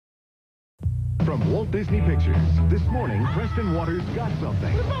From Walt Disney Pictures, this morning, Preston Waters got something.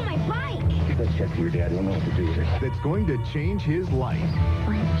 Who's on my bike? Let's check your dad. He'll know what to do with it. That's going to change his life.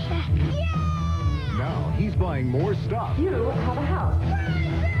 Blank check. Yeah! Now he's buying more stuff, You have a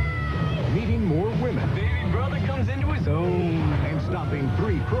house. meeting more women, Baby brother comes into his own. and stopping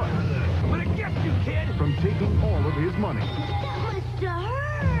 3 crooks I'm gonna get you, kid. from taking all of his money. That must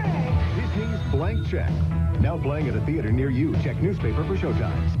hurt. Disney's Blank Check. Now playing at a theater near you. Check newspaper for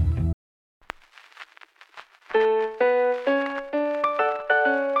showtimes.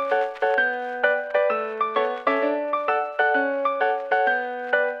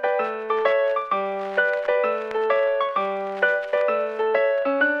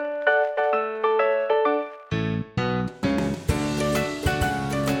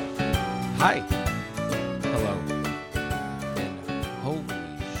 Hi. Hello. And holy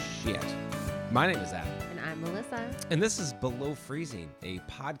shit. My name is Adam. And I'm Melissa. And this is Below Freezing, a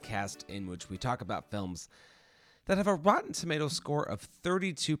podcast in which we talk about films that have a Rotten Tomato score of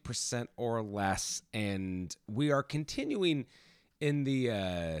 32% or less. And we are continuing in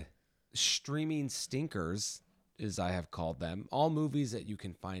the streaming stinkers, as I have called them. All movies that you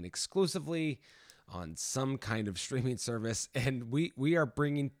can find exclusively on some kind of streaming service. And we are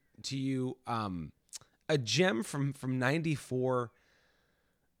bringing to you a gem from 94,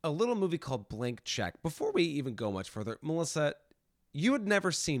 a little movie called Blank Check. Before we even go much further, Melissa, you had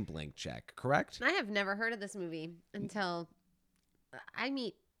never seen Blank Check, correct? I have never heard of this movie until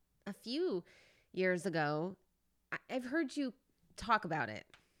a few years ago. I've heard you talk about it.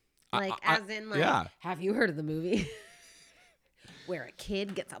 Yeah. Have you heard of the movie? Where a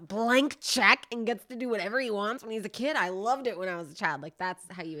kid gets a blank check and gets to do whatever he wants when he's a kid. I loved it when I was a child. Like, that's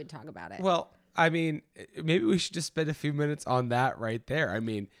how you would talk about it. Well, I mean, maybe we should just spend a few minutes on that right there. I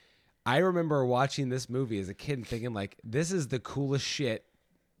mean, I remember watching this movie as a kid and thinking, like, this is the coolest shit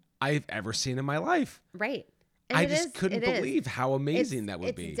I've ever seen in my life. Right. And I it just is- couldn't it is. believe how amazing that would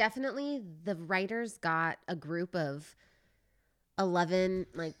It's be. definitely, the writers got a group of 11,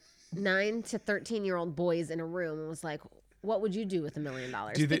 like 9 to 13-year-old boys in a room and was like, what would you do with $1 million?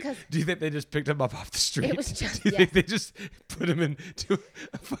 Do you think they just picked him up off the street? It was just- do you yeah. think they just put him into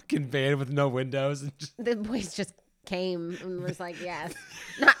a fucking van with no windows and just the boys just came and was like, yes.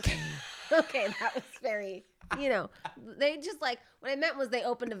 Not came. Okay, that was very, they just like, what I meant was they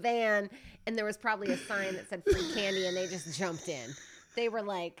opened a van and there was probably a sign that said free candy and they just jumped in. They were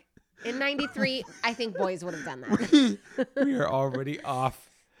like, in 93, I think boys would have done that. we are already off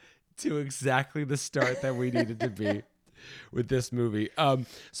to exactly the start that we needed to be with this movie.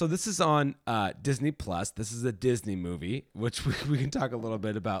 So this is on Disney Plus. This is a Disney movie, which we can talk a little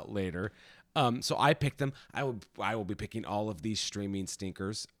bit about later. So I picked them. I will be picking all of these streaming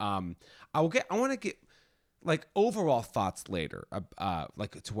stinkers. I want to get like overall thoughts later,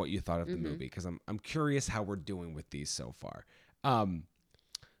 like to what you thought of the movie, because I'm curious how we're doing with these so far.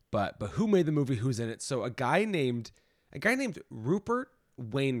 But who made the movie? Who's in it? So a guy named Rupert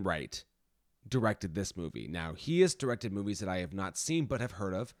Wainwright directed this movie. Now, he has directed movies that I have not seen but have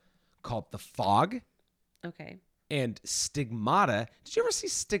heard of, called The Fog Okay. and Stigmata. Did you ever see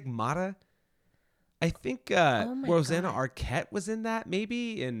Stigmata? I think Oh my Rosanna God. Arquette was in that,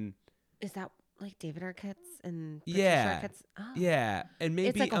 maybe, and Is that like David Arquette's and Yeah. Patricia Arquette's? Oh. yeah, and maybe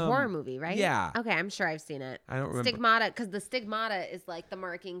It's like a horror movie, right? Yeah, Okay, I'm sure I've seen it. I don't remember. Stigmata, because the stigmata is like the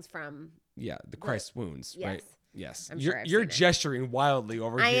markings from. Yeah, the Christ's wounds, Yes. right? Yes, I'm you're sure I've you're seen it. gesturing wildly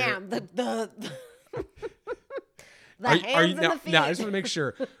over I here. am the the Are hands you and now, the feet. now, I just want to make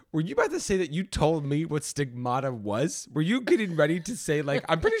sure. Were you about to say that you told me what Stigmata was? Were you getting ready to say, like,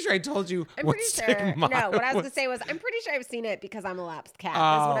 I'm pretty sure I told you I'm what pretty sure. Stigmata No, what I was was? gonna say was I'm pretty sure I've seen it because I'm a lapsed cat.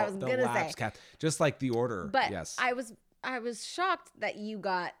 That's what I was the gonna lapsed say. cat. Just like The Order. But yes, I was shocked that you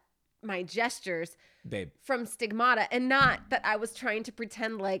got my gestures babe. from Stigmata and not that I was trying to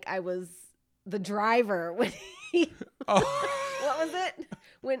pretend like I was the driver when he Oh. what was it?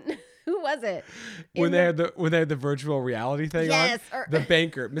 Who was it? When they had the virtual reality thing Yes, on, or- the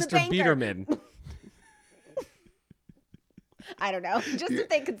banker, the Mr. banker. Biederman. I don't know. Just if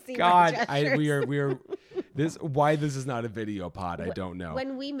they could see my God, gestures. we are this. Why this is not a video pod, I don't know.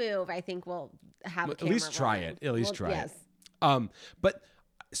 When we move, I think we'll have a At least camera try rolling. it. At least Well, try yes. it.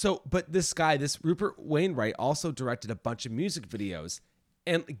 But this guy, this Rupert Wainwright, also directed a bunch of music videos.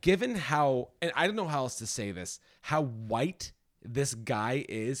 And given how, and I don't know how else to say this, how white this guy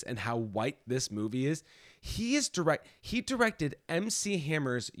is and how white this movie is, he directed MC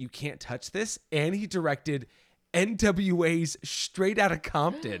Hammer's You Can't Touch This, and he directed NWA's Straight Outta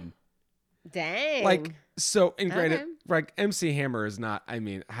Compton. Dang. Like, so, and granted, Okay. like, MC Hammer is not, I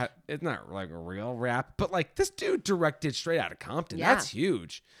mean, it's not like a real rap, but like, this dude directed Straight Outta Compton. Yeah. That's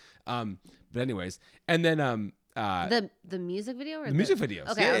huge. But anyways, and then The music video or the music videos.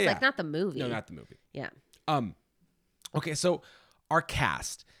 Okay, I was like, not the movie. No, not the movie. Yeah. Okay, so our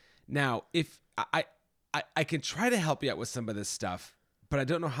cast. Now, if I can try to help you out with some of this stuff, but I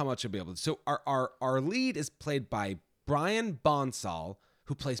don't know how much I'll be able to. So our lead is played by Brian Bonsall,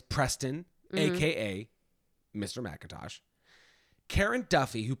 who plays Preston, aka Mr. McIntosh. Karen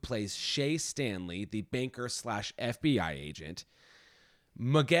Duffy, who plays Shay Stanley, the banker / FBI agent.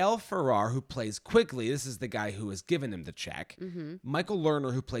 Miguel Ferrar, who plays Quigley. This is the guy who has given him the check. Michael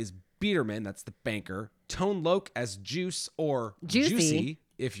Lerner, who plays Biederman. That's the banker. Tone Loc as Juice or Juicy,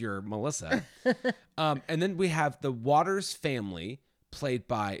 if you're Melissa. And then we have the Waters family, played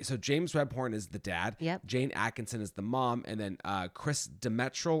by, so James Rebhorn is the dad. Yep. Jane Atkinson is the mom. And then Chris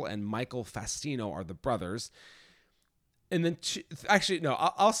Demetrel and Michael Fastino are the brothers. And then, actually, no,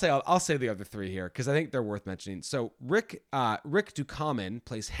 I'll say the other three here because I think they're worth mentioning. So Rick Ducommun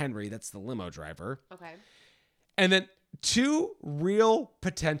plays Henry. That's the limo driver. Okay. And then two real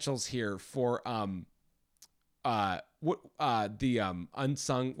potentials here for unsung.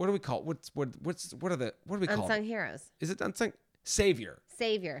 What do we call it? What do we call Unsung it? heroes. Is it unsung? Savior.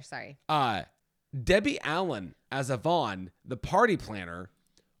 Sorry. Debbie Allen as Yvonne, the party planner,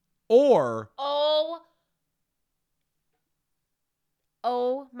 or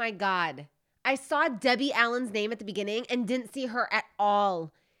Oh my God. I saw Debbie Allen's name at the beginning and didn't see her at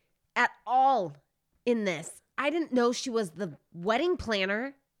all in this. I didn't know she was the wedding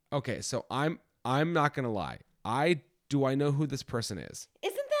planner. okay. So I'm not gonna lie. I know who this person is.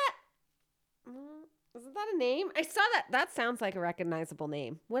 Isn't that a name? I saw that. That sounds like a recognizable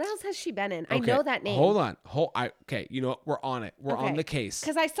name. What else has she been in? I know that name. Hold on. Okay, you know what? We're on it. We're on the case.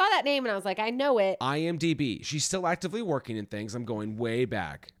 Because I saw that name and I was like, I know it. IMDb. She's still actively working in things. I'm going way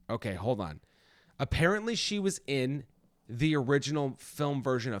back. Okay, hold on. Apparently, she was in the original film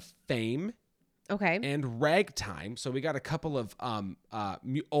version of Fame Okay. and Ragtime. So we got a couple of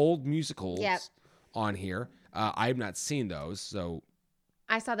old musicals on here. I have not seen those, so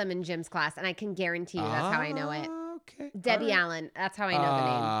I saw them in Jim's class, and I can guarantee you that's how I know it. Okay. Debbie Allen. That's how I know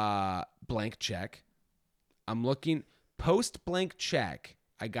the name. Blank check. I'm looking post blank check.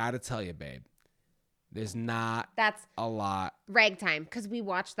 I gotta tell you, babe, there's not That's a lot. Ragtime, because we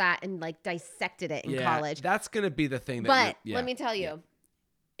watched that and like dissected it in college. That's gonna be the thing. But let me tell you,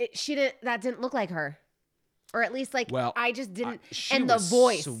 that didn't look like her, or at least I just didn't. She and the was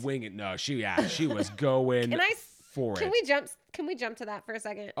voice. swinging. No, she was going. For Can it. we jump? Can we jump to that for a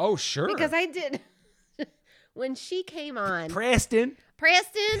second? Oh, sure. Because I did. When she came on, Preston.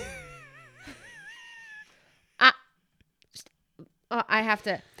 I have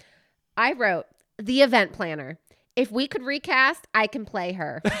to. I wrote the event planner. If we could recast, I can play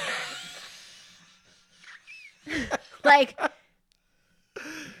her. Like,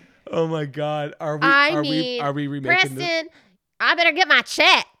 oh my God, are we remaking Preston? this? I better get my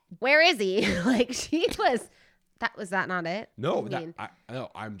check. Where is he? Like she was. Was that not it? No, I mean, no.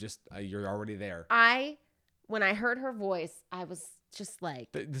 I'm just. You're already there. When I heard her voice, I was just like,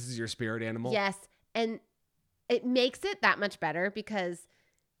 This is your spirit animal. yes, and it makes it that much better because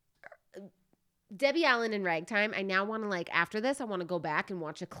Debbie Allen in Ragtime. I now want to after this, I want to go back and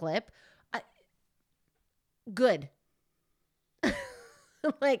watch a clip. Good.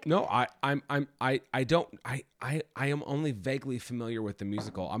 No, I am only vaguely familiar with the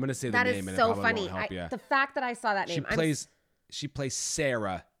musical. I'm gonna say the that name is and so it probably funny. won't help you. The fact that I saw that name, She plays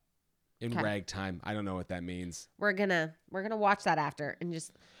Sarah in Okay. Ragtime. I don't know what that means. we're gonna watch that after and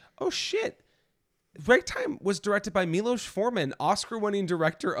just Oh shit. Ragtime was directed by Milos Forman, Oscar-winning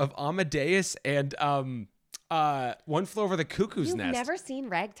director of Amadeus and One Flew Over the Cuckoo's you've Nest. never seen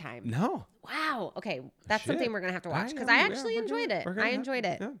Ragtime. No. Wow. Okay, that's Shit. something we're gonna have to watch because Yeah, I yeah, actually we're enjoyed gonna- it. we're gonna I have- enjoyed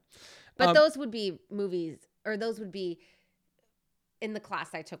it. yeah. But those would be movies, or those would be in the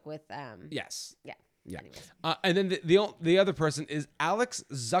class I took with. Yes. Yeah. Yeah. Anyways. And then the other person is Alex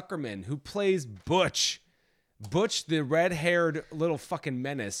Zuckerman, who plays Butch. Butch, the red-haired little fucking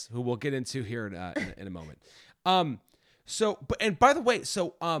menace, who we'll get into here in a moment. And by the way,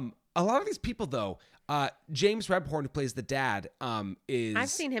 a lot of these people though, James Rebhorn, who plays the dad, is I've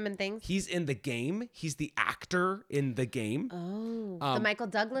seen him in things. He's in The Game. He's the actor in The Game. Oh, the Michael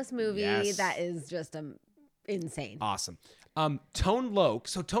Douglas movie yes. that is just insane. Awesome. Tone Loc.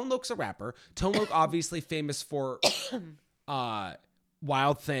 So Tone Loc's a rapper. Tone Loc obviously famous for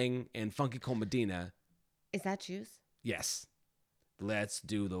Wild Thing and Funky Cole Medina. Is that Juice? Yes. Let's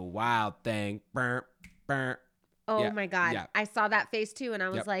do the wild thing. Burr, burr. Oh Yeah, my God. yeah. I saw that face too, and I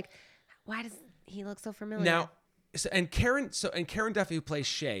was Yep. like, why does he look so familiar? Now, Karen Duffy, who plays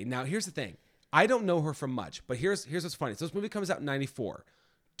Shay. Now, here's the thing. I don't know her from much, but here's what's funny. So this movie comes out in 94.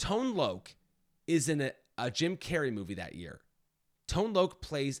 Tone Loc is in a Jim Carrey movie that year. Tone Loc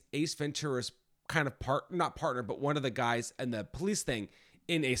plays Ace Ventura's kind of not partner, but one of the guys in the police thing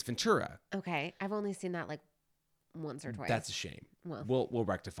in Ace Ventura. Okay. I've only seen that like once or twice. That's a shame. Well. We'll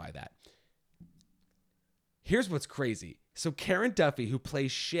rectify that. Here's what's crazy. So Karen Duffy, who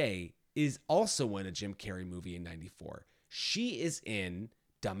plays Shay, is also in a Jim Carrey movie in 94. She is in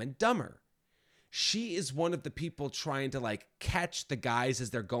Dumb and Dumber. She is one of the people trying to like catch the guys as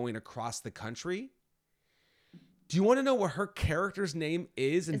they're going across the country. Do you want to know what her character's name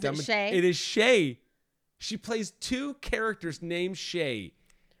is? In Is it Shay? It is Shay. She plays two characters named Shay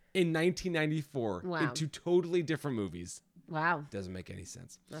in 1994 Wow. in two totally different movies. Wow. Doesn't make any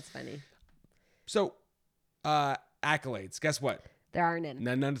sense. That's funny. So, accolades. Guess what? There are none.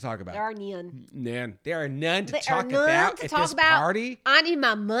 None to talk about. There are none. None. There are none to There talk are none about to at talk this about. party. I need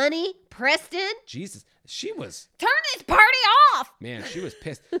my money. Preston, Jesus, she was, turn this party off. man, she was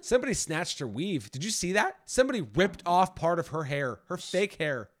pissed. Somebody snatched her weave. Did you see that? Somebody ripped off part of her hair, her fake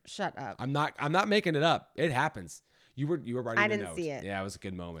hair. Shut up. I'm not making it up. It happens. You were writing I the didn't note. see it. Yeah, it was a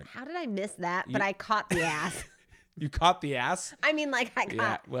good moment. How did I miss that? But I caught the ass. You caught the ass? I mean, like I caught.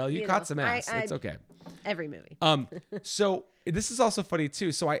 Yeah. Well, you caught some ass. It's okay. Every movie. So this is also funny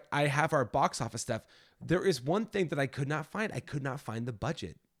too. So I have our box office stuff. There is one thing that I could not find. I could not find the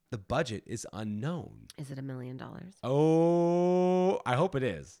budget. The budget is unknown. Is it $1 million? Oh, I hope it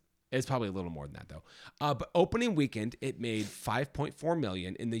is. It's probably a little more than that though. But opening weekend, it made $5.4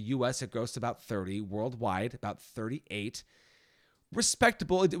 million. In the U.S., it grossed about 30. Worldwide, about 38.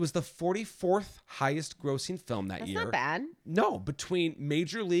 Respectable. It was the 44th highest grossing film that That's year. not bad. No, between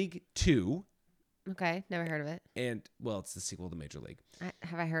Major League 2 Okay, never heard of it. and, well, it's the sequel to Major League.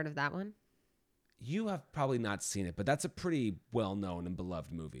 Have I heard of that one? You have probably not seen it, but that's a pretty well-known and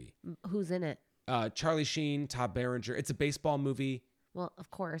beloved movie. Who's in it? Charlie Sheen, Todd Berenger. It's a baseball movie. Well, of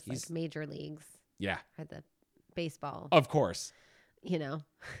course, like major leagues Yeah, are the baseball. of course. You know,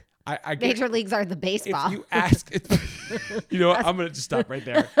 I get, major leagues are the baseball. if you ask, you know what? I'm gonna just stop right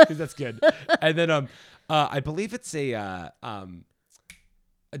there because that's good. And then I believe it's a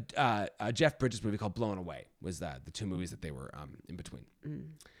Jeff Bridges movie called Blown Away was the two movies that they were in between.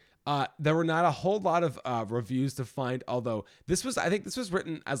 There were not a whole lot of reviews to find, although I think this was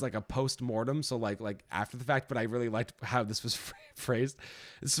written as like a post-mortem, so like after the fact, but I really liked how this was phrased.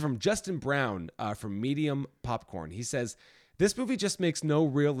 This is from Justin Brown from Medium Popcorn. He says, "This movie just makes no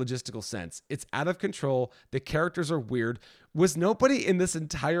real logistical sense. It's out of control. The characters are weird. Was nobody in this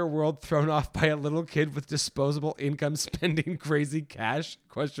entire world thrown off by a little kid with disposable income spending crazy cash? ?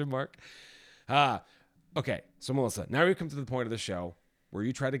 Okay, so Melissa, now we come to the point of the show where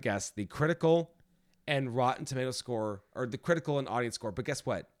you try to guess the critical and Rotten Tomato score, or the critical and audience score. But guess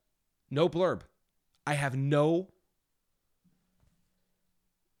what? No blurb. I have no...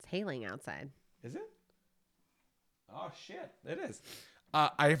 It's hailing outside. Is it? Oh, shit. It is.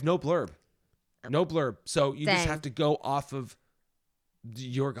 I have no blurb. No blurb. So you just Dang. have to go off of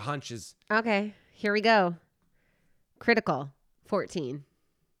your hunches. Okay, here we go. Critical, 14.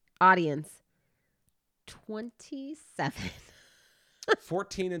 Audience, 27.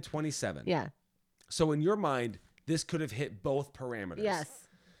 14 and 27. Yeah. So in your mind, this could have hit both parameters. Yes.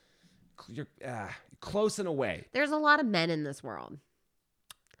 You're close in a way. There's a lot of men in this world.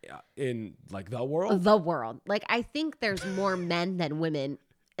 In like the world? The world. Like, I think there's more men than women.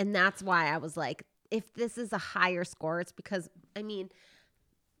 And that's why I was like, if this is a higher score, it's because, I mean,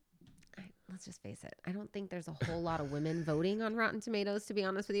 let's just face it. I don't think there's a whole lot of women voting on Rotten Tomatoes, to be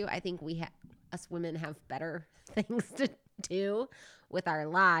honest with you. I think us women have better things to do with our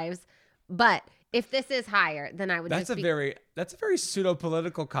lives. But if this is higher, then I would That's a very pseudo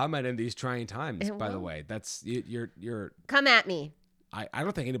political comment in these trying times. By the way, that's you're. Come at me. I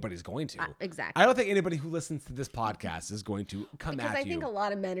don't think anybody's going to. Exactly. I don't think anybody who listens to this podcast is going to come Because at I you. think a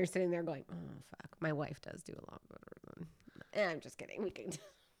lot of men are sitting there going, "Oh fuck, my wife does do a lot better than." I'm just kidding. We can.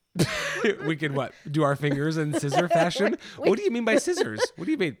 We can what? Do our fingers in scissor fashion? What do you mean by scissors? What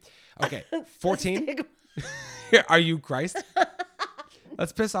do you mean? Okay, 14. Are you Christ?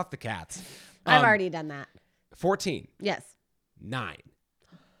 Let's piss off the cats. I've already done that. 14. Yes. 9.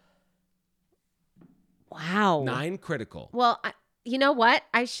 Wow. 9 critical. Well, you know what?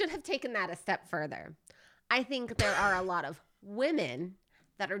 I should have taken that a step further. I think there are a lot of women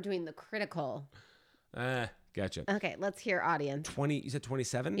that are doing the critical. Gotcha. Okay, let's hear audience. 20. You said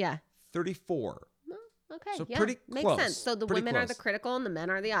 27? Yeah. 34. Okay. So yeah, pretty makes close. sense. So the Pretty women are the close. critical and the men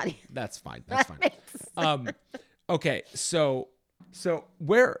are the audience. That's fine. That's fine. Makes sense. Okay, so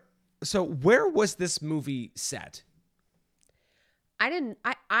where was this movie set? I didn't.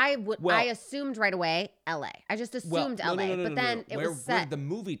 I would. Well- I assumed right away L.A. I just assumed no, L.A. no, but then it where was set the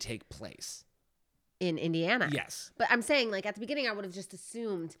movie take place? in Indiana. Yes. But I'm saying, like, at the beginning, I would have just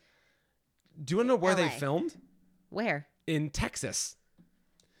assumed Do you want to know where they LA. filmed? where. In Texas.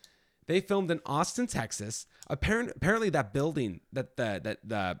 They filmed in Austin, Texas. Apparently, that building that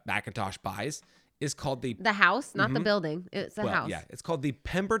the Macintosh buys is called the The house, not the building. It's a house. Yeah, it's called the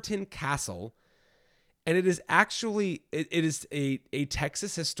Pemberton Castle, and it is actually it is a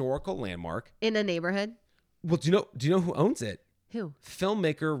Texas historical landmark. In a neighborhood. Well, do you know who owns it? Who?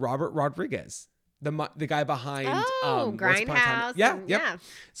 Filmmaker Robert Rodriguez, the guy behind Oh, Once Upon a Time- Grindhouse. Yeah, and- yep.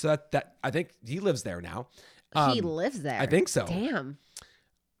 So that I think he lives there now. He lives there. I think so. Damn.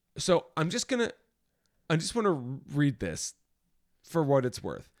 So I just want to read this for what it's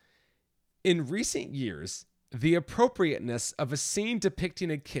worth. In recent years, the appropriateness of a scene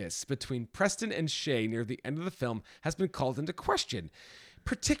depicting a kiss between Preston and Shay near the end of the film has been called into question,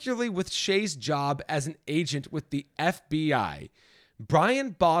 particularly with Shay's job as an agent with the FBI.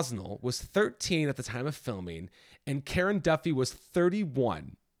 Brian Bosnell was 13 at the time of filming, and Karen Duffy was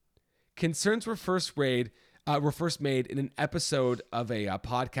 31. Concerns were first made in an episode of a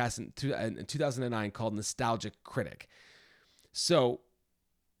podcast in 2009 called Nostalgic Critic. So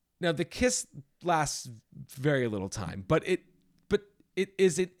now the kiss lasts very little time, but it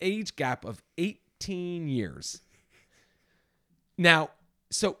is an age gap of 18 years. Now,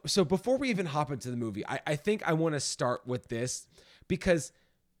 so before we even hop into the movie, I think I want to start with this because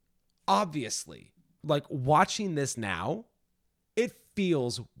obviously, like watching this now, it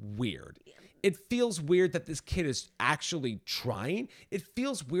feels weird. It feels weird that this kid is actually trying. It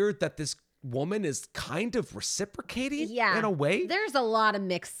feels weird that this woman is kind of reciprocating Yeah. in a way. There's a lot of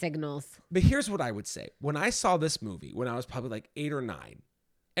mixed signals. But here's what I would say. When I saw this movie, when I was probably like 8 or 9,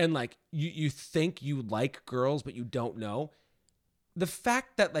 and like you think you like girls, but you don't know, the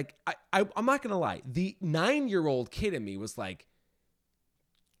fact that like, I'm not going to lie, the 9-year-old kid in me was like,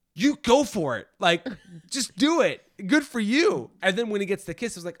 you go for it. Like, just do it. Good for you. And then when he gets the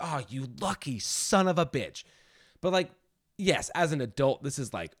kiss, it's like, oh, you lucky son of a bitch. But like, yes, as an adult, this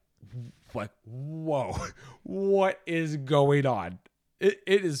is like, whoa, what is going on? It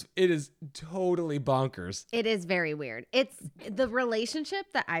is totally bonkers. It is very weird. It's the relationship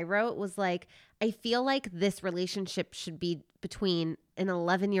that I wrote was like, I feel like this relationship should be between an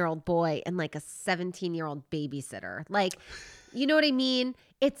 11-year-old boy and like a 17-year-old babysitter. Like, you know what I mean?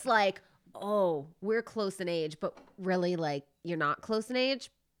 It's like, oh, we're close in age, but really like you're not close in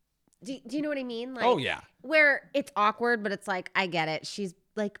age. Do you know what I mean? Like, Oh, yeah. Where it's awkward, but it's like, I get it. She's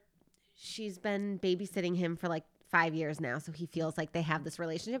been babysitting him for like 5 years now, so he feels like they have this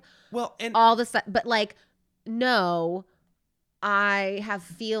relationship. Well, and All the stuff, but like, I have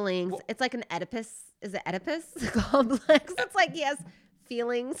feelings. Well- It's like an Oedipus. Is it Oedipus complex? It's like he has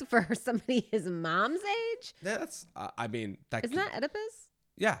feelings for somebody his mom's age. that's, I mean, that Isn't that Oedipus?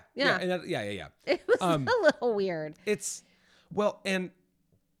 yeah. Yeah. And yeah. It was Um, a little weird. It's, well, and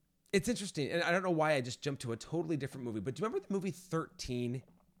it's interesting. And I don't know why I just jumped to a totally different movie, but do you remember the movie 13?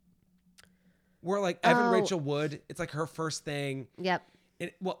 Where like Evan Oh. Rachel Wood, it's like her first thing. Yep.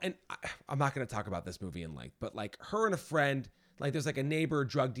 I'm not going to talk about this movie in length, but like her and a friend, like there's like a neighbor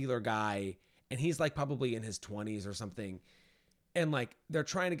drug dealer guy, and he's like probably in his 20s or something. And like they're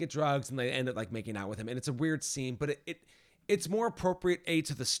trying to get drugs and they end up like making out with him. And it's a weird scene, but it's more appropriate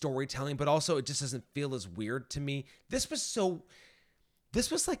to the storytelling, but also it just doesn't feel as weird to me. This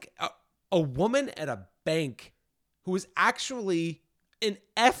was like a woman at a bank who was actually an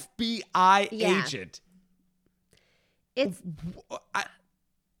FBI Yeah. agent. It's, I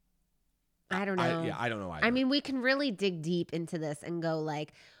I don't know. I don't know either. I mean, we can really dig deep into this and go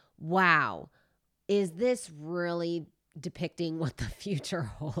like, wow, is this really depicting what the future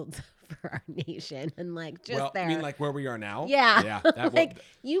holds for our nation? And like just well, there. I mean, like where we are now. yeah. Yeah. That like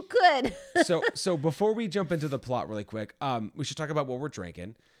you could. so before we jump into the plot really quick, we should talk about what we're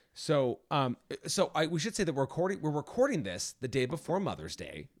drinking. So we should say that we're recording this the day before Mother's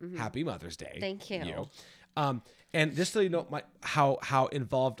Day. Happy Mother's Day. Thank you. And just so you know how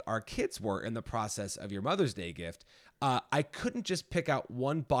involved our kids were in the process of your Mother's Day gift, I couldn't just pick out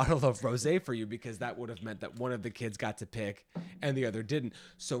one bottle of rosé for you because that would have meant that one of the kids got to pick and the other didn't.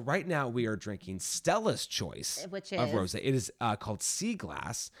 So right now we are drinking Stella's Choice Which of is? rosé. It is called Sea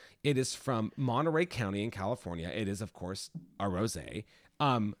Glass. It is from Monterey County in California. It is, of course, a rosé.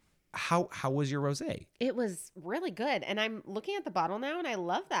 How was your rosé? It was really good. And I'm looking at the bottle now and I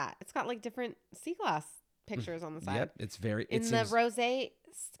love that. It's got like different sea glass pictures on the side. Yep, it's very In the rosé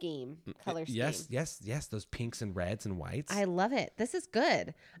scheme, color scheme. Yes, those pinks and reds and whites. I love it. This is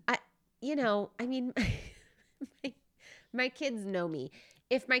good. I mean, My kids know me.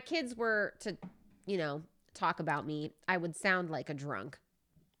 If my kids were to, talk about me, I would sound like a drunk.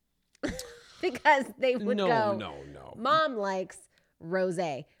 Because they would go, No. Mom likes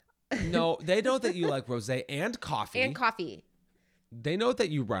rosé No, they know that you like rosé and coffee. and coffee. They know that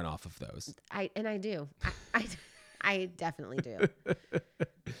you run off of those. I do. I definitely do.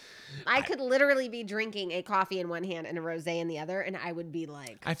 I could literally be drinking a coffee in one hand and a rosé in the other, and I would be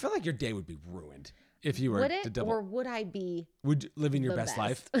like, I feel like your day would be ruined if you were would to it, double. or would I be Would you living your the best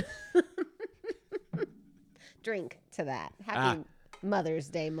life? Drink to that. Happy Mother's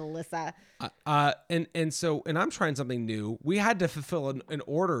Day, Melissa. And I'm trying something new. We had to fulfill an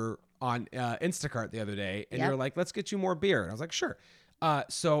order on Instacart the other day, and Yep. you're like, "Let's get you more beer." And I was like, "Sure."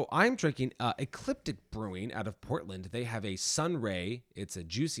 So I'm drinking Ecliptic Brewing out of Portland. They have a Sunray. It's a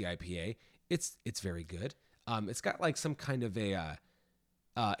juicy IPA. It's very good. It's got like some kind of a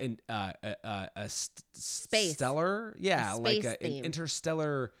Space. stellar, yeah, A like space an theme.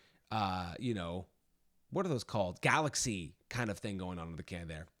 interstellar, what are those called? Galaxy kind of thing going on in the can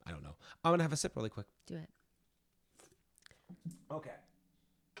there. I don't know. I'm gonna have a sip really quick. Do it. Okay.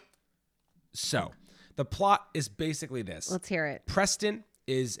 So, the plot is basically this. Let's hear it. Preston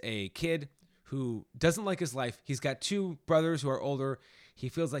is a kid who doesn't like his life. He's got two brothers who are older. He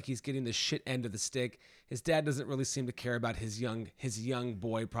feels like he's getting the shit end of the stick. His dad doesn't really seem to care about his young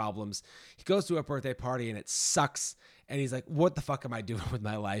boy problems. He goes to a birthday party and it sucks. And he's like, what the fuck am I doing with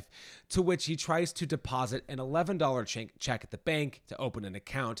my life? To which he tries to deposit an $11 check at the bank to open an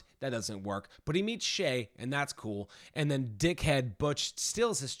account. That doesn't work. But he meets Shay, and that's cool. And then dickhead Butch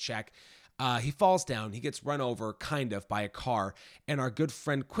steals his check. He falls down. He gets run over, kind of, by a car. And our good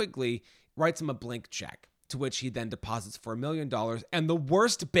friend Quigley writes him a blank check, to which he then deposits for $1 million. And the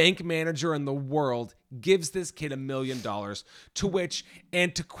worst bank manager in the world gives this kid $1 million. To which,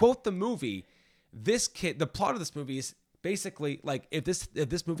 and to quote the movie, this kid, the plot of this movie is basically like if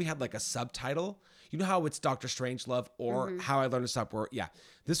this movie had like a subtitle, you know how it's Dr. Strangelove or How I Learned to Stop Worrying? Yeah.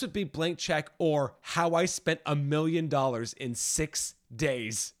 This would be Blank Check or How I Spent $1 Million in 6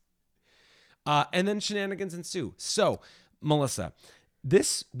 days. And then shenanigans ensue. So, Melissa,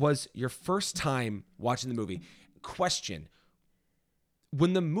 this was your first time watching the movie. Question.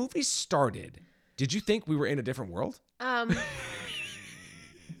 When the movie started, did you think we were in a different world?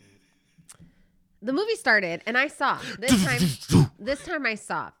 The movie started, and I saw this time I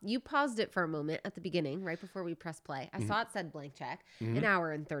saw. You paused it for a moment at the beginning, right before we pressed play. I saw it said blank check, an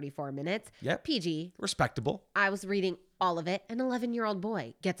hour and 34 minutes. Yep. PG. Respectable. I was reading all of it. An 11-year-old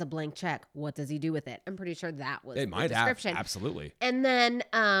boy gets a blank check. What does he do with it? I'm pretty sure that was It the might have. description. Absolutely. And then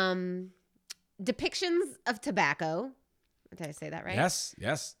depictions of tobacco. Did I say that right? Yes.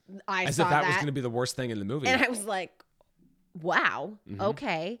 I As saw if that was going to be the worst thing in the movie. And I was like, wow,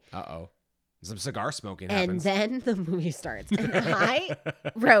 okay. Uh-oh. Some cigar smoking And happens. then the movie starts. And I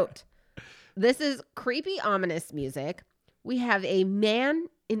wrote, this is creepy, ominous music. We have a man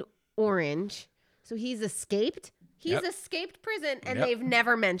in orange. So he's escaped. He's Yep. escaped prison, and Yep. they've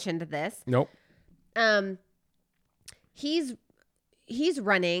never mentioned this. Nope. He's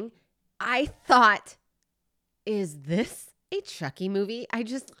running. I thought, is this a Chucky movie? I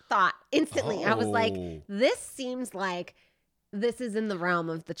just thought instantly. I was like, Oh. this seems like this is in the realm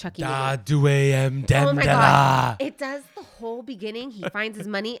of the Chucky movie. Da do am dem Oh my da God. da. It does the whole beginning. He finds his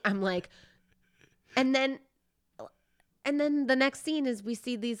money. I'm like, and then the next scene is we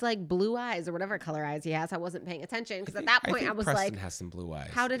see these like blue eyes or whatever color eyes he has. I wasn't paying attention because at that point think I was Preston like, has some blue eyes.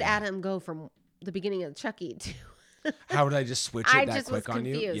 how did Yeah. Adam go from the beginning of Chucky to? How did I just switch it I that just was quick on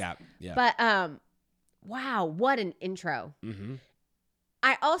you? confused. Yeah. But wow, what an intro. Mm-hmm.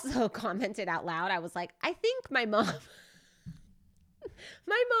 I also commented out loud. I was like, I think my mom,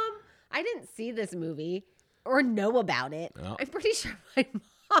 I didn't see this movie or know about it. Oh. I'm pretty sure my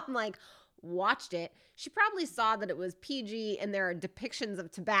mom like watched it. She probably saw that it was PG and there are depictions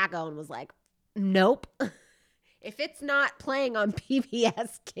of tobacco and was like, nope. If it's not playing on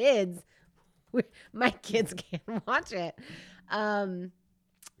PBS Kids, my kids can't watch it.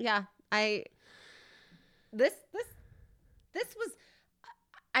 Yeah, this was,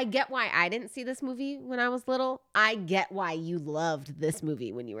 I get why I didn't see this movie when I was little. I get why you loved this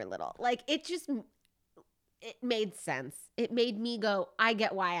movie when you were little. Like it made sense. It made me go, I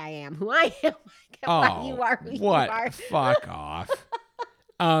get why I am who I am. I get why you are who what? you are. Fuck off.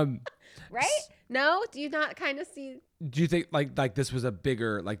 Right? No? Do you not kind of see? Do you think like this was a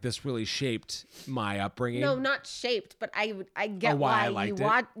bigger, like this really shaped my upbringing? No, not shaped, but I get why I why you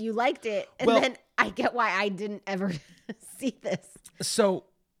liked it? you liked it, and Well- then I get why I didn't ever see this So,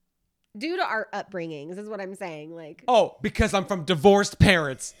 due to our upbringings. Is what I'm saying. Like, because I'm from divorced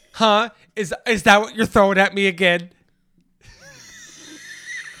parents, huh? Is that what you're throwing at me again?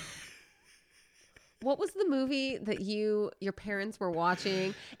 What was the movie that your parents were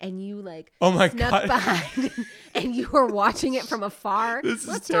watching and you like Oh my snuck God. behind and you were watching it from afar? This is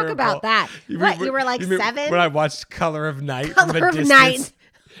Let's talk terrible. about that. You were like mean 7? When I watched Color of Night from Color a of distance, Night.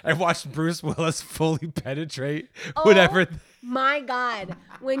 I watched Bruce Willis fully penetrate Oh, whatever. my God.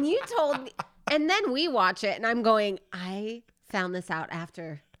 When you told me, and then we watch it and I'm going, I found this out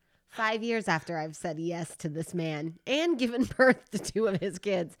after 5 years after I've said yes to this man and given birth to 2 of his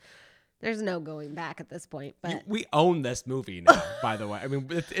kids. There's no going back at this point, but We own this movie now, by the way. I mean,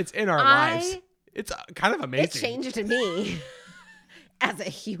 it's in our lives. It's kind of amazing. it changed me as a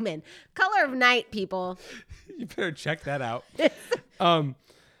human. Color of Night, people. You better check that out.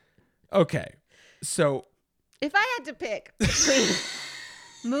 Okay. So, If I had to pick between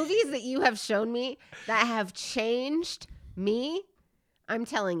movies that you have shown me that have changed me, I'm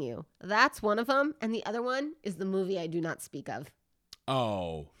telling you, that's one of them. And the other one is the movie I do not speak of.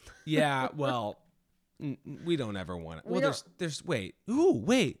 oh, yeah, well, we don't ever want it. We Well, don't- there's wait. Ooh,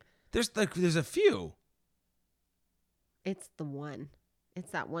 wait. There's a few. It's the one.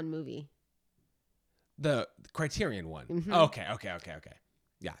 It's that one movie. The Criterion one. Mhm. Okay.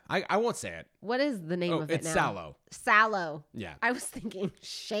 Yeah, I won't say it. What is the name Oh, of it it's now? Sallow. Sallow. Yeah. I was thinking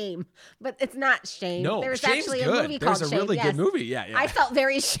Shame, but it's not Shame. No, There's Shame's actually good. a movie There's called a Shame. really yes. good movie. Yeah. I felt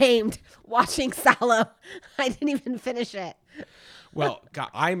very shamed watching Sallow. I didn't even finish it. Well, God,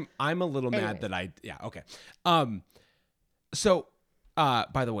 I'm a little Anyways. mad that okay. So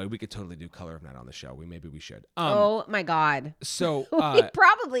by the way, we could totally do Color of Night on the show. Maybe we should. Oh my God. So We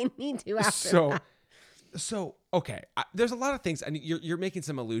probably need to after that. So okay, there's a lot of things, and you're making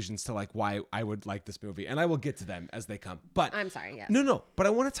some allusions to like why I would like this movie, and I will get to them as they come. But I'm sorry, yes. no, but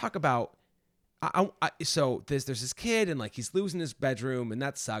I want to talk about. So there's this kid, and like he's losing his bedroom, and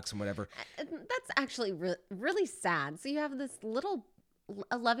that sucks, and whatever. That's actually really sad. So you have this little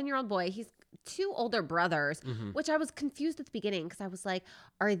 11-year-old boy. He's 2 older brothers, Mm-hmm. which I was confused at the beginning because I was like,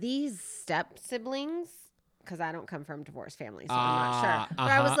 are these step siblings? Because I don't come from divorced families, so I'm not sure. But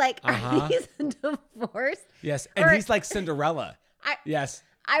I was like, are these divorced? Yes, and Or- he's like Cinderella. I- Yes.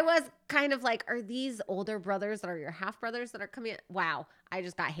 I was kind of like, are these older brothers that are your half brothers that are coming? Wow, I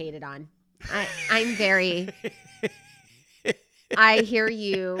just got hated on. I'm very. I hear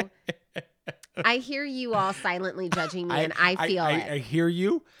you. I hear you all silently judging me, and I feel it. I hear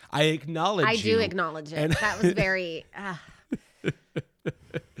you. I acknowledge I you. do acknowledge it. And- That was very.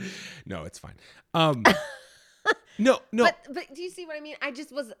 No, it's fine. No. But do you see what I mean? I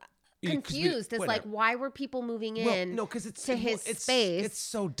just was 'cause we- confused. It's like, whatever. why were people moving in? Well, no, because it's to his it's, space. It's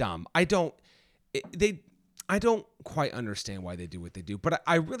so dumb. I don't quite understand why they do what they do. But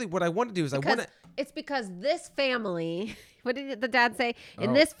I really, what I want to do is I want to. It's because this family. What did the dad say? In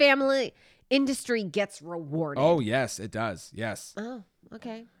Oh. this family, industry gets rewarded. Oh yes, it does. Yes. Oh,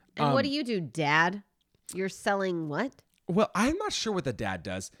 okay. And what do you do, Dad? You're selling what? Well, I'm not sure what the dad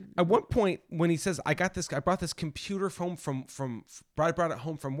does. At one point, when he says, I brought this computer home I brought it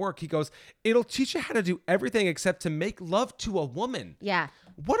home from work. He goes, it'll teach you how to do everything except to make love to a woman. Yeah.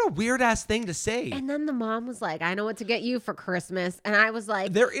 What a weird ass thing to say. And then the mom was like, I know what to get you for Christmas. And I was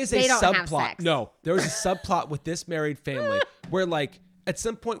like, There is a they don't have subplot. sex. No, there is a subplot with this married family where like at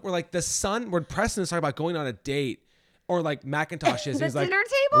some point where like the son, where Preston is talking about going on a date, or like Macintosh is, The he's like, dinner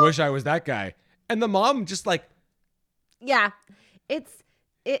I table? wish I was that guy. And the mom just like, Yeah.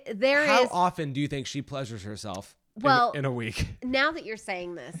 There how is. often do you think she pleasures herself Well, in a week? Now that you're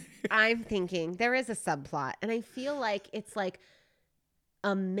saying this, I'm thinking there is a subplot. And I feel like it's like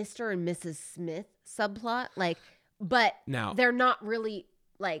a Mr. and Mrs. Smith subplot. Like, but Now- they're not really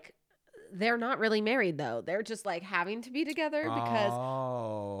like, they're not really married though. They're just like having to be together because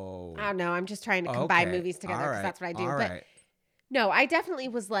Oh. I don't know. I'm just trying to combine Okay. movies together All because right. that's what I do. All But right. no, I definitely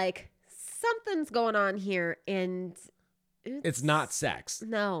was like, something's going on here, and It's not sex.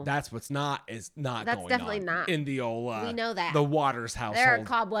 No, That's what's not is not That's going definitely on not. in the old we know that the Waters household. there are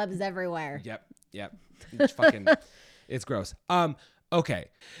cobwebs everywhere. Yep. It's fucking it's gross. Okay.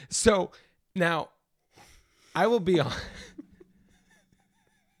 So now I will be on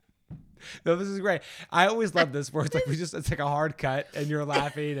No, this is great. I always love this where it's like it's like a hard cut and you're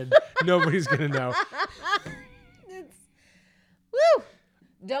laughing and nobody's gonna know. Woo!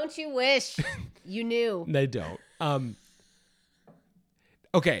 Don't you wish you knew? They don't.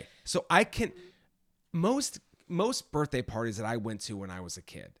 Okay, so I can most birthday parties that I went to when I was a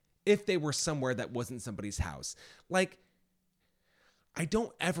kid, if they were somewhere that wasn't somebody's house, like I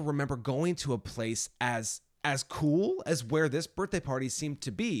don't ever remember going to a place as cool as where this birthday party seemed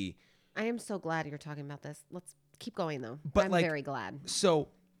to be. I am so glad you're talking about this. Let's keep going though. But I'm like- very glad. So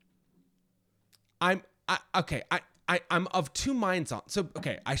I I'm of two minds on. So,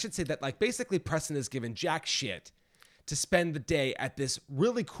 okay, I should say that like basically Preston is given jack shit to spend the day at this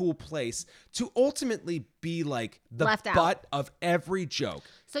really cool place to ultimately be like the Left out. butt of every joke.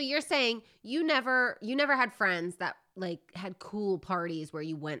 So you're saying you never had friends that like had cool parties where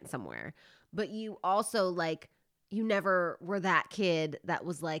you went somewhere, but you also like you never were that kid that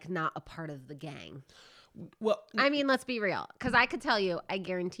was like not a part of the gang. Well, I mean, let's be real, because I could tell you, I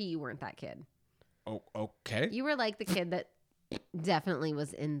guarantee you weren't that kid. oh, okay. You were like the kid that definitely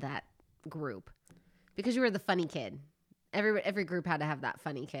was in that group because you were the funny kid. Every group had to have that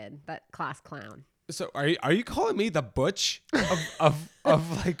funny kid, that class clown. So are you calling me the butch of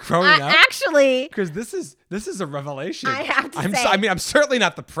like growing up? Actually, Because this is a revelation. I have to I'm say- I'm certainly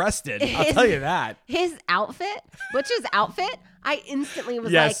not the Preston. I'll tell you that. his outfit, Butch's outfit, I instantly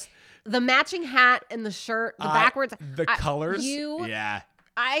was Yes. like, the matching hat and the shirt, the backwards. the colors. You, Yeah.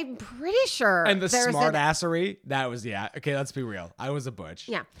 I'm pretty sure. And the there's smart an- assery. That was, yeah. Okay, let's be real. I was a butch.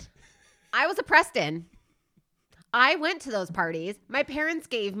 Yeah. I was a Preston. I went to those parties. My parents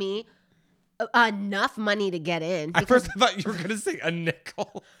gave me enough money to get in. At first, I thought you were going to say a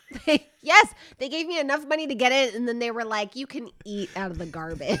nickel. Yes, they gave me enough money to get in, and then they were like, "You can eat out of the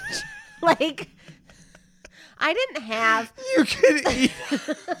garbage." Like, I didn't have. You can eat.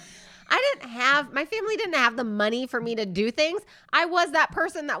 My family didn't have the money for me to do things. I was that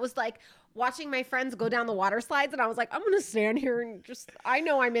person that was like watching my friends go down the water slides, and I was like, I'm gonna stand here and just. I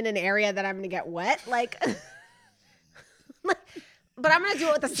know I'm in an area that I'm gonna get wet, like. But I'm gonna do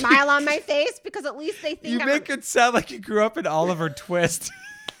it with a smile on my face because at least they think You make it sound like you grew up in Oliver Twist.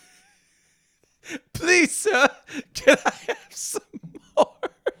 Please, sir, can I have some more?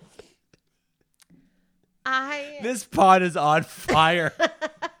 This pot is on fire.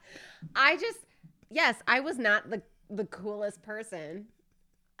 Yes, I was not the coolest person.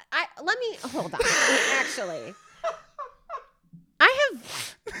 Let me hold on. Actually,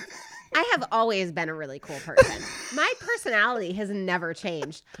 I have always been a really cool person. My personality has never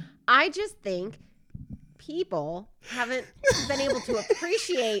changed. I just think people haven't been able to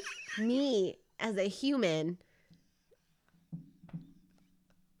appreciate me as a human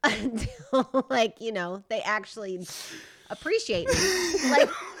until, like, they actually appreciate me. Like,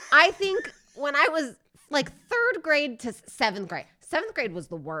 I think when I was like 3rd grade to 7th grade, 7th grade was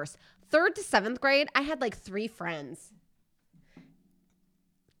the worst. 3rd to 7th grade, I had like 3 friends.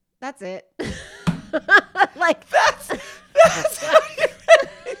 That's it. Like that's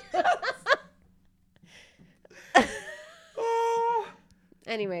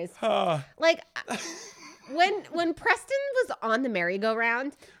Anyways, like when Preston was on the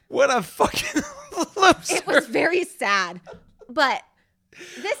merry-go-round, what a fucking loser. it was very sad. But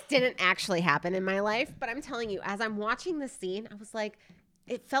this didn't actually happen in my life. But I'm telling you, as I'm watching this scene, I was like,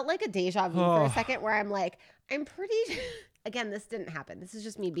 it felt like a deja vu for a second where I'm like, I'm pretty. Again, this didn't happen. This is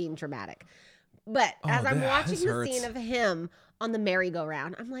just me being dramatic. But as I'm watching the scene of him on the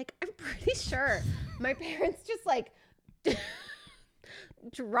merry-go-round, I'm like, I'm pretty sure my parents just like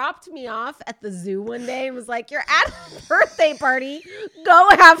dropped me off at the zoo one day and was like, you're at a birthday party. Go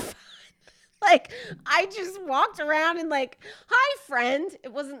have fun. Like, I just walked around and like, hi, friend.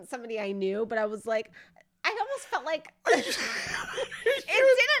 It wasn't somebody I knew, but I was like, I almost felt like it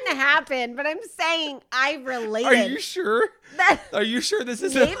didn't happen, but I'm saying I related. Are you sure? Are you sure this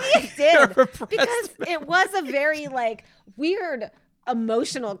isn't Maybe it did because because it was a very like weird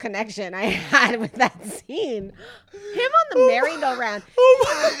emotional connection I had with that scene. Him on the merry-go-round,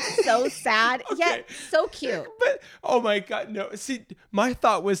 so sad yet so cute. But oh my god, no! See, my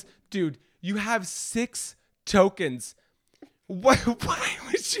thought was, dude, you have 6 tokens. Why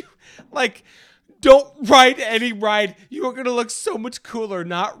would you like? Don't ride any ride. You are going to look so much cooler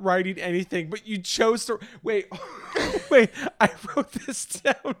not riding anything, but you chose to. Wait, I wrote this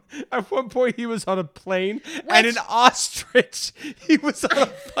down. At one point, he was on a plane and an ostrich. He was on a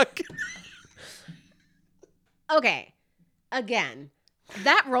fucking. Okay, again,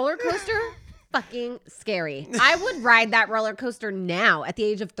 that roller coaster, fucking scary. I would ride that roller coaster now at the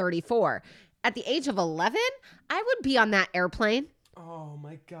age of 34. At the age of 11, I would be on that airplane. Oh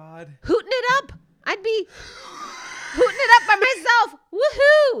my god. Hooting it up. I'd be hooting it up by myself.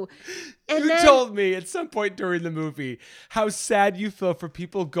 Woohoo! And You told me at some point during the movie how sad you feel for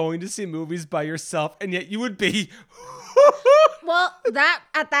people going to see movies by yourself, and yet you would be. Well, that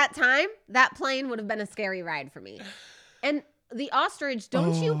at that time, that plane would have been a scary ride for me. And the ostrich,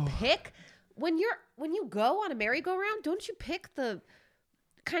 don't you pick when you go on a merry-go-round? Don't you pick the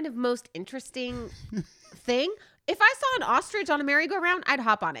kind of most interesting thing? If I saw an ostrich on a merry-go-round, I'd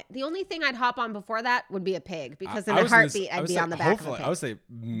hop on it. The only thing I'd hop on before that would be a pig, because in I a was gonna heartbeat, I I'd would be say, on the back of a hopefully, pig. I would say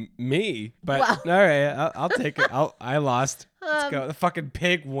me, but Well. all right, I'll take it. I lost. Let's go. Um, The fucking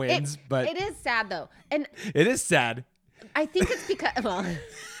pig wins, but It is sad, though. And it is sad. I think it's because, well,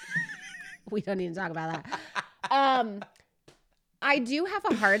 we don't need to talk about that. I do have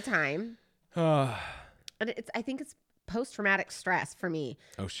a hard time, Oh and I think it's post-traumatic stress for me.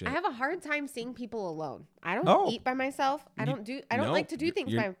 shit. I have a hard time seeing people alone. I don't Oh. eat by myself. I don't No, like to do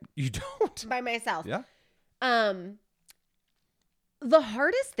things you don't. by myself. Yeah. The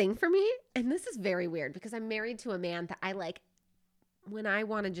hardest thing for me, and this is very weird because I'm married to a man that I like, when I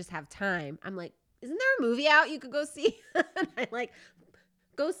want to just have time, I'm like, isn't there a movie out you could go see? And I like,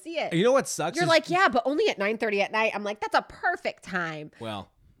 go see it. You know what sucks? You're is- like, yeah, but only at 9:30 at night. I'm like, that's a perfect time. well,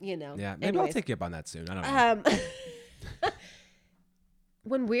 You know. yeah, maybe Anyways, I'll take you up on that soon. I don't know.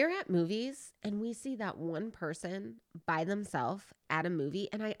 when we're at movies and we see that one person by themselves at a movie,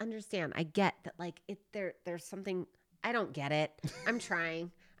 and I understand, I get that, like, there's something, I don't get it. I'm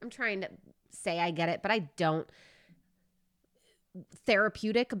trying to say I get it, but I don't.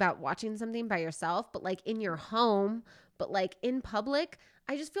 Therapeutic about watching something by yourself, but like in your home, but like in public,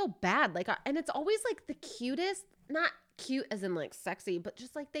 I just feel bad. Like, and it's always like the cutest, not cute as in like sexy, but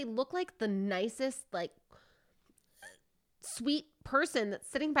just like they look like the nicest, like sweet person that's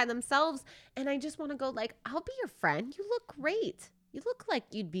sitting by themselves. And I just want to go like, I'll be your friend. You look great. You look like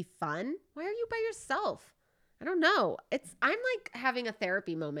you'd be fun. Why are you by yourself? I don't know. I'm like having a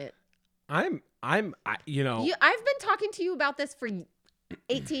therapy moment. you know, I've been talking to you about this for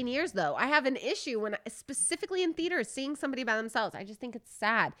 18 years, though. I have an issue when, specifically in theaters, seeing somebody by themselves. I just think it's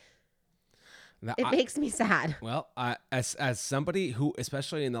sad. It makes me sad. well, as somebody who,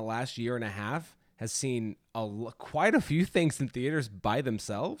 especially in the last year and a half, has seen quite a few things in theaters by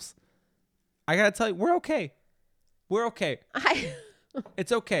themselves, I gotta tell you, we're okay. We're okay.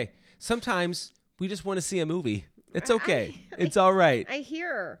 It's okay. Sometimes we just want to see a movie. It's okay. It's all right. I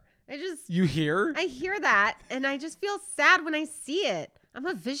hear that, and I just feel sad when I see it. I'm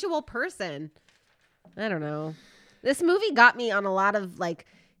a visual person. I don't know. This movie got me on a lot of like,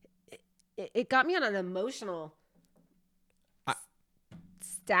 it got me on an emotional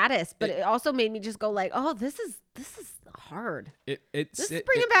status, but it also made me just go like, oh, this is hard. This is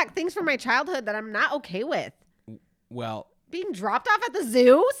bringing back things from my childhood that I'm not okay with. Well, Being dropped off at the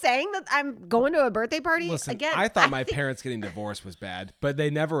zoo, saying that I'm going to a birthday party. listen, Again, I thought my parents getting divorced was bad, but they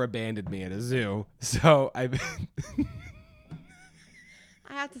never abandoned me at a zoo. So I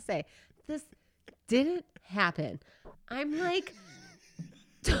have to say, this didn't happen. I'm like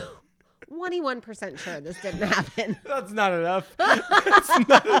 21% sure this didn't happen. That's not enough. That's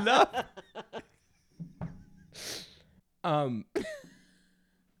not enough.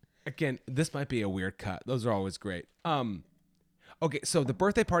 Again, this might be a weird cut. Those are always great. Okay, so the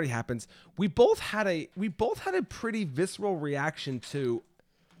birthday party happens. We both had a pretty visceral reaction to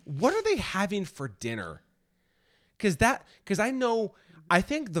what are they having for dinner? Because I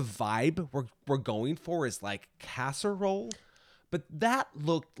think the vibe we're going for is like casserole, but that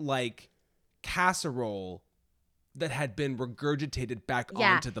looked like casserole that had been regurgitated back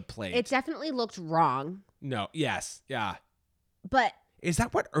onto the plate. It definitely looked wrong. No, yes, yeah. But Is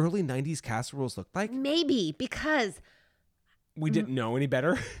that what early 90s casseroles looked like? maybe because We didn't know any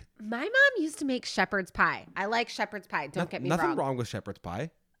better. my mom used to make shepherd's pie. I like shepherd's pie. Don't get me Nothing wrong with shepherd's pie.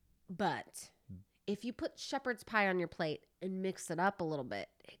 But if you put shepherd's pie on your plate and mix it up a little bit,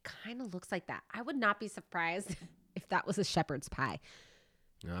 it kind of looks like that. I would not be surprised if that was a shepherd's pie.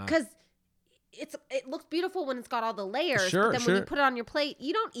 Because it looks beautiful when it's got all the layers. Sure, but then when you put it on your plate,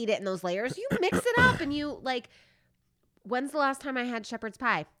 you don't eat it in those layers. You mix it up and you like. When's the last time I had shepherd's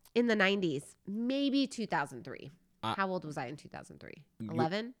pie? In the 90s. Maybe 2003. How old was I in 2003?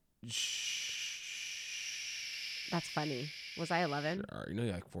 11? That's funny. Was I 11? Sure,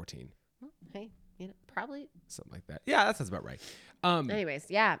 you're like 14. Well, hey, probably. Something like that. Yeah, that sounds about right. Anyways,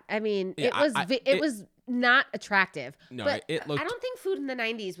 yeah. I mean, Yeah, it was not attractive. No, but it looked I don't think food in the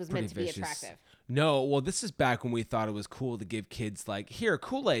 90s was meant to be vicious. attractive. No, well, this is back when we thought it was cool to give kids like, here,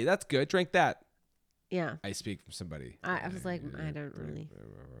 Kool-Aid, that's good, drink that. Yeah. I speak from somebody. I was like, I don't really.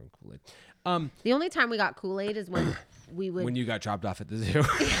 Kool-Aid. The only time we got Kool-Aid is when we would When you got dropped off at the zoo.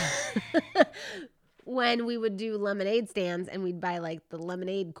 when we would do lemonade stands and we'd buy like the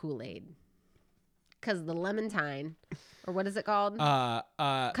lemonade Kool-Aid. Because the Lemon-Tine, or what is it called?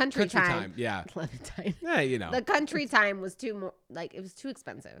 Country Time. Yeah. Lemon-Tine. Yeah, you know. The Country Time was it was too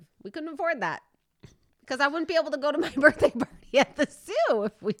expensive. We couldn't afford that. Because I wouldn't be able to go to my birthday party at the zoo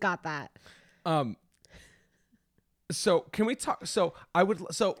if we got that. So can we talk? So I would.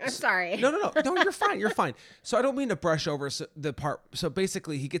 So I'm sorry. No. No, you're fine. You're fine. So I don't mean to brush over the part. So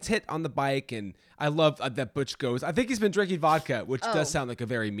basically, he gets hit on the bike, and I love that Butch goes. I think he's been drinking vodka, which Oh. does sound like a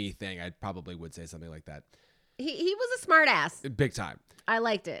very me thing. I probably would say something like that. He was a smart ass. Big time. I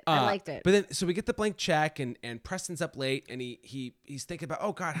liked it. I liked it. But then, so we get the blank check, and Preston's up late, and he's thinking about,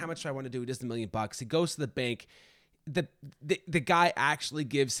 oh God, how much do I want to do? He does $1 million. He goes to the bank. The guy actually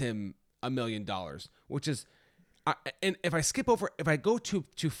gives him $1 million, which is, and if I skip over, if I go too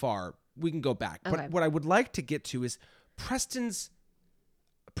far, we can go back. Okay. But what I would like to get to is Preston's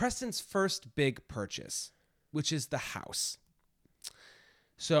first big purchase, which is the house.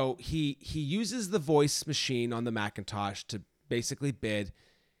 So he uses the voice machine on the Macintosh to basically bid.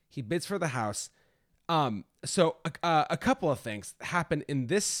 He bids for the house. So a couple of things happen in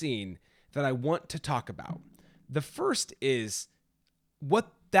this scene that I want to talk about. The first is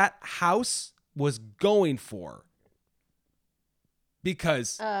what that house was going for.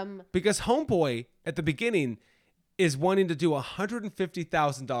 Because Homeboy at the beginning is wanting to do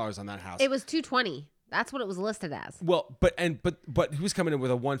 $150,000 on that house. It was $220. That's what it was listed as. Well, but he was coming in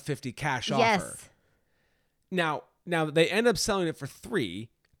with a $150 cash offer. Yes. Now they end up selling it for $3,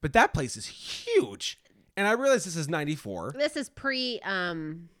 but that place is huge. And I realize this is 94. This is pre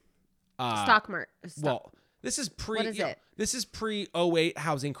stock market. Well, this is pre. What is it? This is pre 08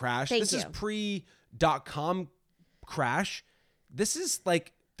 housing crash. Thank this you. is pre .com crash. This is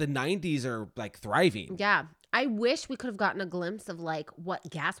like the 90s are like thriving. Yeah. I wish we could have gotten a glimpse of like what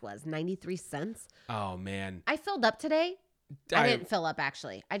gas was, 93 cents. Oh man, I filled up today. I didn't fill up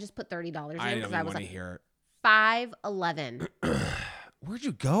actually. I just put $30 in I don't because even I was want to like hear it. $5.11. Where'd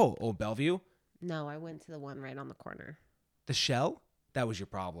you go, Old Bellevue? No, I went to the one right on the corner. The Shell? That was your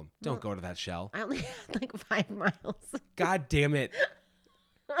problem. Don't No. go to that Shell. I only had like 5 miles. God damn it.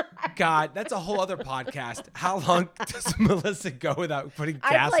 God, that's a whole other podcast. How long does Melissa go without putting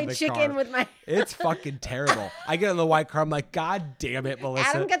I gas in played the chicken car? with my. It's fucking terrible. I get in the white car. I'm like, God damn it, Melissa.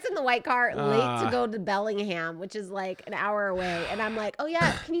 Adam gets in the white car late to go to Bellingham, which is like an hour away. And I'm like, oh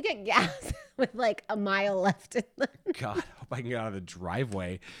yeah, can you get gas with like a mile left in the. God, I hope I can get out of the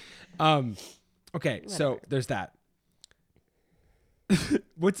driveway. Okay, so there's that.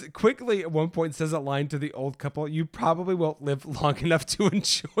 What's quickly at one point says a line to the old couple, you probably won't live long enough to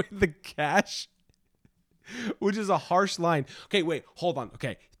enjoy the cash, which is a harsh line. Okay, wait, hold on.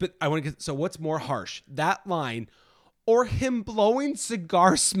 Okay, but I want to get, so what's more harsh, that line or him blowing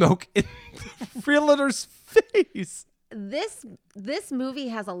cigar smoke in the realtor's face? This movie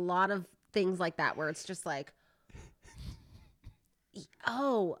has a lot of things like that where it's just like,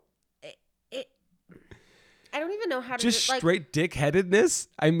 oh, I don't even know how to Just like, straight dickheadedness.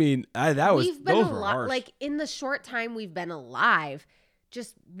 I mean, that was we've been those a were lot harsh. like in the short time we've been alive,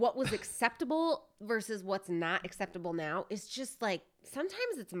 just what was acceptable versus what's not acceptable now is just like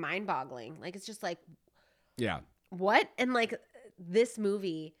sometimes it's mind-boggling. Like it's just like yeah. what? And like this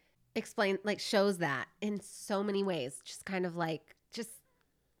movie shows that in so many ways. Just kind of like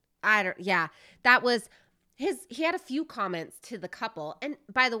that was he had a few comments to the couple. And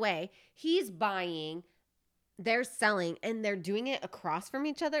by the way, he's buying, they're selling, and they're doing it across from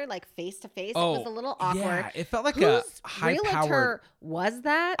each other, like face to face. It was a little awkward. Yeah, it felt like Whose a high-powered. realtor was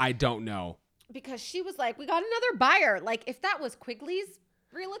that? I don't know. Because she was like, we got another buyer. Like if that was Quigley's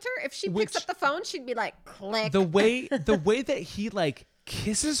realtor, if she picks Which- up the phone, she'd be like, click. The way that he like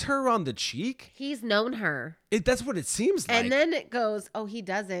kisses her on the cheek, He's known her. that's what it seems like. And then it goes, oh, he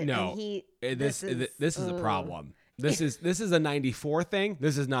doesn't. no, And this is a ugh. problem. This is a 94 thing.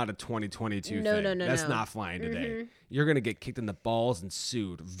 This is not a 2022 No, thing. no, no, That's no. not flying today. Mhm. You're gonna get kicked in the balls and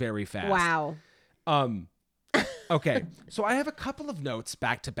sued very fast. Wow. Okay, so I have a couple of notes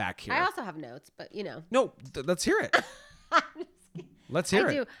back to back here. I also have notes, but you know. No, let's hear it. Let's hear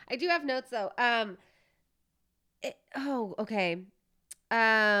it. I do have notes though. Okay.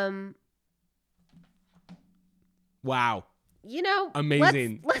 Wow, You know,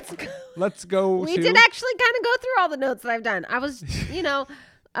 Amazing. Let's go. let's go. We to, did actually kind of go through all the notes that I've done. I was,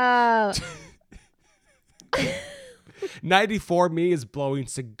 94 me is blowing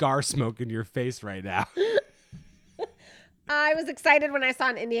cigar smoke in your face right now. I was excited when I saw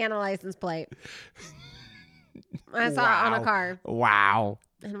an Indiana license plate. I saw it on a Wow. car Wow.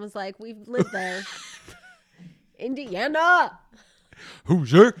 and was like, we've lived there. Indiana.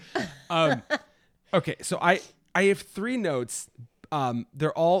 Hoosier. Okay, so I have 3 notes.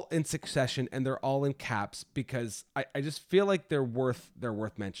 They're all in succession and they're all in caps because I just feel like they're worth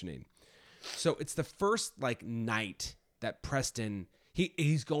mentioning. So it's the first like night that Preston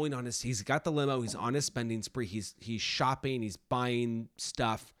he's going on he's got the limo, he's on his spending spree, he's shopping, he's buying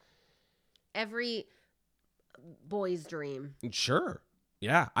stuff. Every boy's dream. Sure.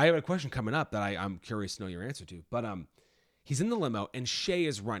 Yeah. I have a question coming up that I'm curious to know your answer to. But he's in the limo and Shay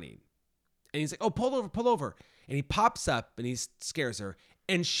is running. And he's like, oh, pull over. And he pops up and he scares her.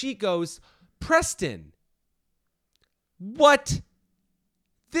 And she goes, Preston. What?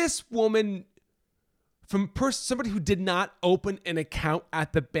 This woman, from somebody who did not open an account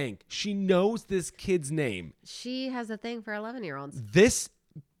at the bank, she knows this kid's name. She has a thing for 11-year-olds. This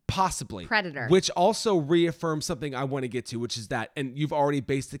possibly. Predator. Which also reaffirms something I want to get to, which is that, and you've already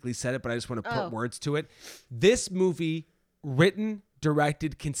basically said it, but I just want to put words to it. This movie, written,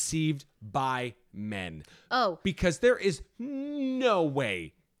 directed, conceived by men. Oh. Because there is no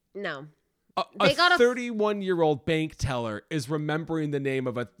way No. a 31-year-old bank teller is remembering the name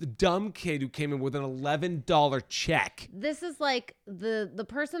of a dumb kid who came in with an $11 check. This is like the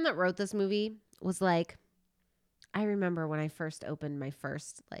person that wrote this movie was like, I remember when I first opened my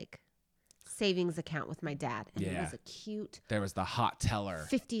first like savings account with my dad, and it was a cute. There was the hot teller.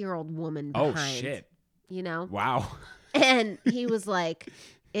 50-year-old woman behind. Oh shit! You know. Wow. And he was like,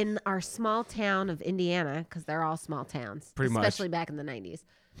 in our small town of Indiana, because they're all small towns, Pretty much. especially back in the 90s.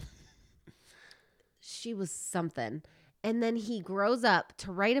 She was something. And then he grows up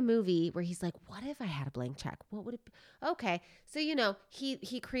to write a movie where he's like, what if I had a blank check? What would it be? Okay. So, you know,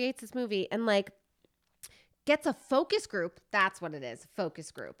 he creates this movie and like gets a focus group. That's what it is.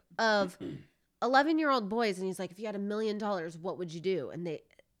 Focus group of 11-year-old boys. And he's like, if you had $1 million, what would you do? And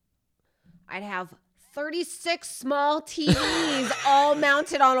I'd have 36 small TVs all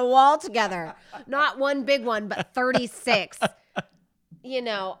mounted on a wall together. Not one big one, but 36. You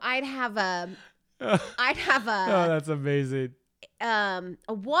know, I'd have a Oh, that's amazing. a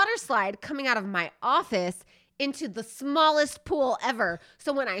water slide coming out of my office into the smallest pool ever.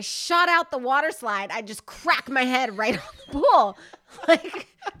 So when I shot out the water slide, I just crack my head right on the pool. Like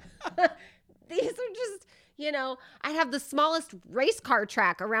these are just, you know, I'd have the smallest race car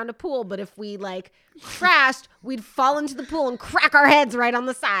track around a pool, but if we like crashed, we'd fall into the pool and crack our heads right on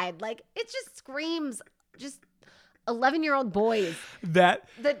the side. Like it just screams just 11-year-old boys that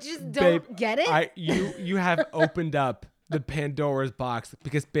just don't get it. You have opened up the Pandora's box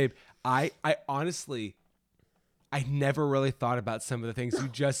because, babe, I honestly, I never really thought about some of the things you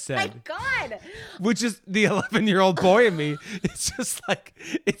just said. My God, which is the 11-year-old boy in me. It's just like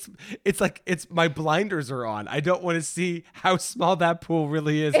it's my blinders are on. I don't want to see how small that pool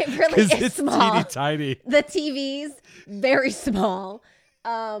really is. It really is it's small. Teeny tiny. The TV's very small.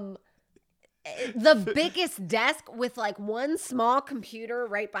 The biggest desk with like one small computer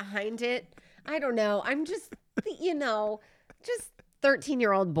right behind it. I don't know. I'm just, you know, just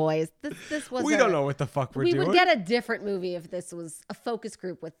 13-year-old boys. This was. We don't know what the fuck we're doing. We would get a different movie if this was a focus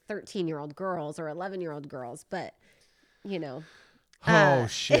group with 13-year-old girls or 11-year-old girls. But, you know. Oh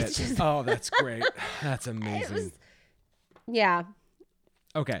shit! just- Oh, that's great. That's amazing. Yeah.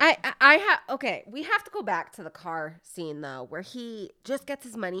 Okay. Okay, we have to go back to the car scene though, where he just gets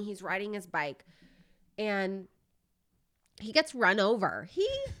his money, he's riding his bike, and he gets run over. He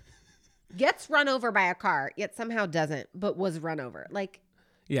gets run over by a car, yet somehow doesn't, but was run over. Like,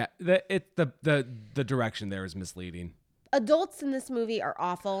 yeah, the direction there is misleading. Adults in this movie are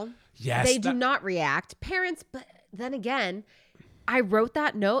awful. Yes. They do not react. Parents, but then again, I wrote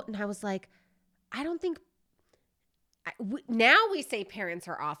that note and I was like, I don't think now we say parents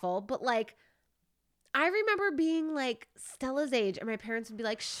are awful, but like I remember being like Stella's age and my parents would be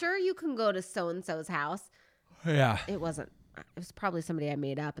like, sure, you can go to so-and-so's house. Yeah. It wasn't. It was probably somebody I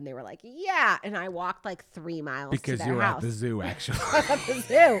made up and they were like, yeah. And I walked like 3 miles Because to you their were house. at the zoo, actually. At the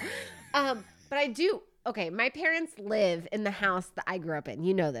zoo. But I do. Okay, my parents live in the house that I grew up in.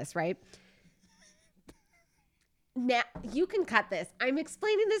 You know this, right? Now you can cut this. I'm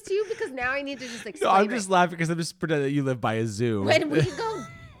explaining this to you because now I need to just explain. No, I'm just laughing because I'm just pretending that you live by a zoo. When we go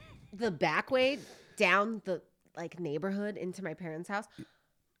the back way down the like neighborhood into my parents' house,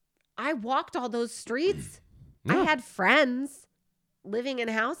 I walked all those streets. I had friends living in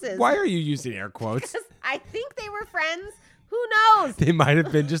houses. Why are you using air quotes? I think they were friends. Who knows? They might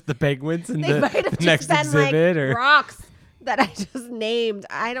have been just the penguins in They the might have next just been exhibit, like or rocks that I just named.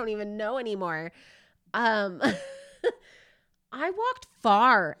 I don't even know anymore. I walked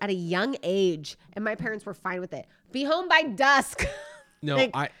far at a young age, and my parents were fine with it. Be home by dusk. no,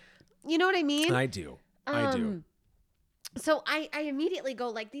 like, you know what I mean? I do. I do. So I immediately go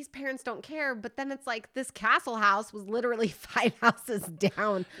like, these parents don't care. But then it's like this castle house was literally 5 houses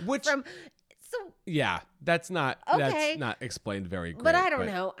down. Which, so yeah, that's not Okay. explained very great. but I don't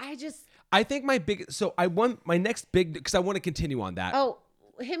know. I think my next big, because I want to continue on that. Oh,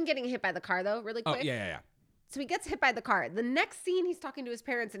 him getting hit by the car though, really quick. Oh, yeah. So he gets hit by the car. The next scene, he's talking to his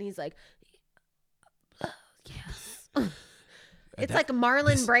parents and he's like, Yes. It's like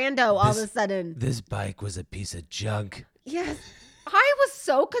Marlon Brando all of a sudden. This bike was a piece of junk. Yes. I was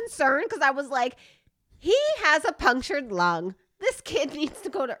so concerned because I was like, he has a punctured lung. This kid needs to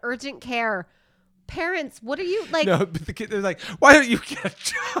go to urgent care. Parents, what are you like? No, but the kid, they're like, why don't you get a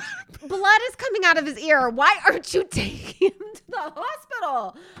job? Blood is coming out of his ear. Why aren't you taking him to the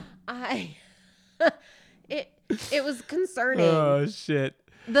hospital? It was concerning. Oh, shit.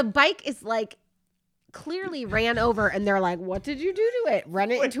 The bike is like clearly ran over, and they're like, what did you do to it?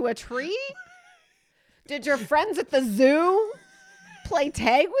 Run it into a tree? Did your friends at the zoo play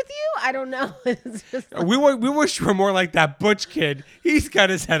tag with you? I don't know. It's just We wish we were more like that Butch kid. He's got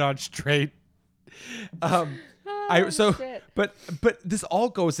his head on straight. shit. But this all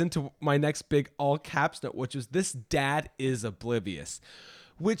goes into my next big all caps note, which is this dad is oblivious,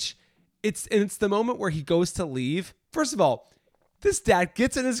 which it's the moment where he goes to leave. First of all, this dad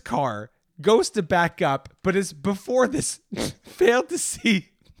gets in his car, goes to back up, but is before this failed to see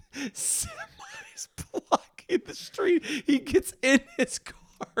semis blocking the street. He gets in his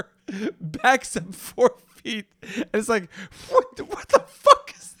car, backs up 4 feet, and it's like, what the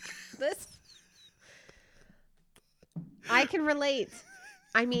fuck is This I can relate.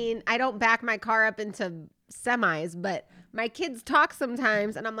 I mean, I don't back my car up into semis, but my kids talk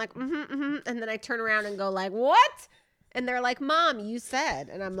sometimes, and I'm like, and then I turn around and go like, what? And they're like, Mom, you said.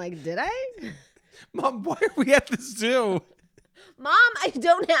 And I'm like, did I? Mom, why are we at the zoo? Mom, I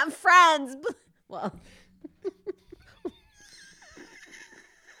don't have friends. Well, this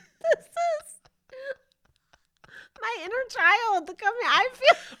is my inner child coming.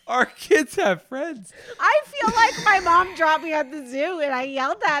 Our kids have friends. I feel like my mom dropped me at the zoo and I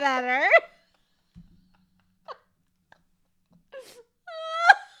yelled that at her.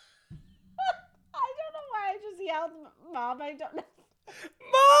 I don't know why I just yelled, Mom. I don't know.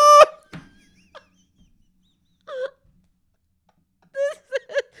 Mom!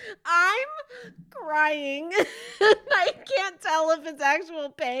 I'm crying. I can't tell if it's actual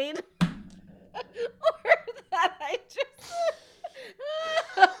pain or that I just.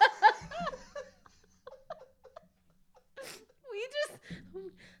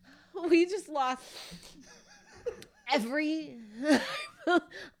 We just lost every.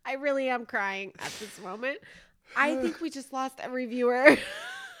 I really am crying at this moment. I think we just lost every viewer.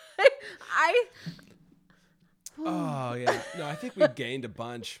 Oh, yeah. No, I think we gained a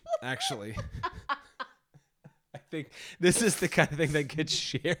bunch, actually. I think this is the kind of thing that gets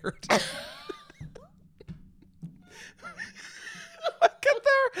shared. Look at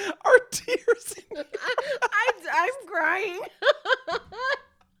our tears. I'm crying.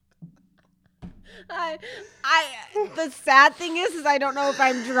 The sad thing is I don't know if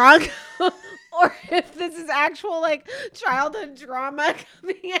I'm drunk or if this is actual like childhood drama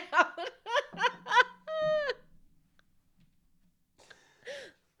coming out.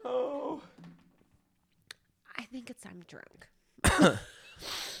 Oh. I think I'm drunk.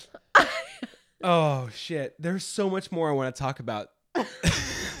 Oh, shit. There's so much more I want to talk about.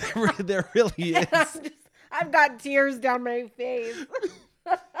 There really is. I've got tears down my face.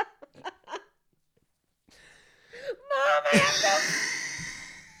 Mom, I have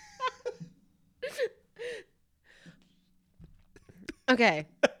to... Okay.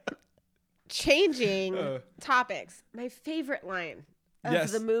 Changing topics. My favorite line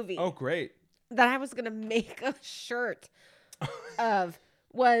of the movie Oh, great. that I was going to make a shirt of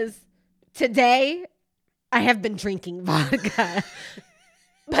was, today I have been drinking vodka.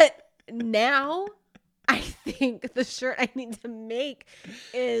 But now I think the shirt I need to make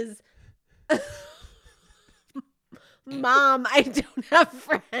is... Mom, I don't have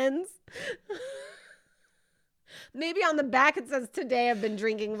friends. Maybe on the back it says, today I've been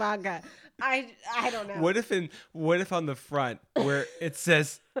drinking vodka. I don't know. What if on the front where it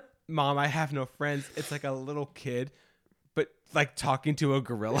says, Mom, I have no friends, it's like a little kid, but like talking to a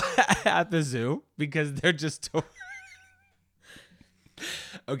gorilla at the zoo because they're just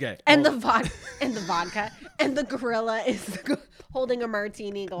okay. And the vodka and the gorilla is holding a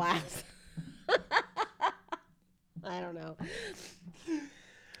martini glass. I don't know.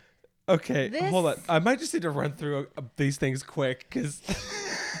 Okay, hold on. I might just need to run through these things quick because.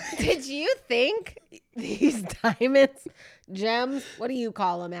 Did you think these diamonds, gems? What do you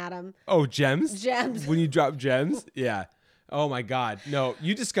call them, Adam? Oh, gems. Gems. When you drop gems, yeah. Oh my God, no!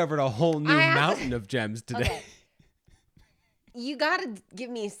 You discovered a whole new mountain of gems today. Okay. You gotta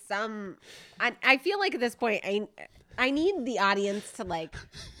give me some. I feel like at this point, I need the audience to like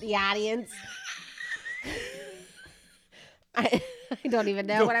the audience. I don't even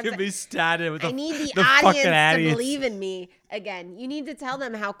know what I'm saying. Don't get me started with I need the fucking audience to audience. believe in me again. You need to tell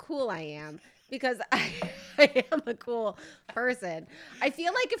them how cool I am because I I am a cool person. I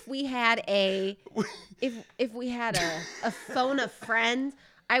feel like if we had a phone a friend,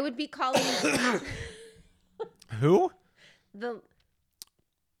 I would be calling Who? the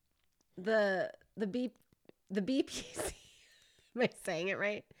BPC. Am I saying it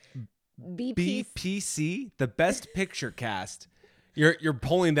right? BPC. BPC, the Best Picture Cast. You're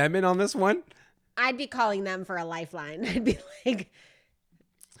pulling them in on this one? I'd be calling them for a lifeline. I'd be like,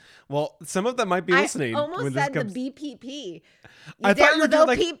 Well, some of them might be listening. I almost when this said comes. the BPP. I thought you were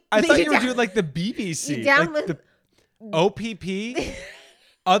doing doing like the BBC. You down like with the OPP?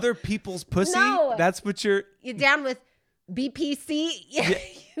 Other people's pussy? No. That's what you're. You down with BPC? Yeah,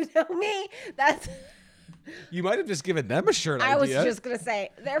 you know me. That's. You might have just given them a shirt I was idea. just gonna say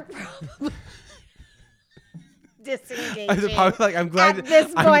they're probably disengaging. I was probably like, I'm glad. At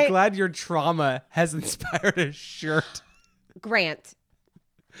this I'm point- glad your trauma has inspired a shirt. Grant.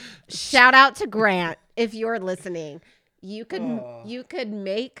 Shout out to Grant if you're listening. You could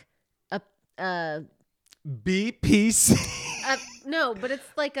make a BPC. no, but it's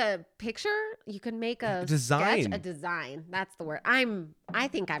like a picture. You can make a Design. sketch, a design. That's the word. I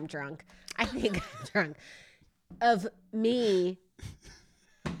think I'm drunk. I think I'm drunk. Of me,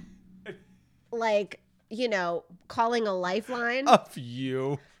 like, calling a lifeline, Of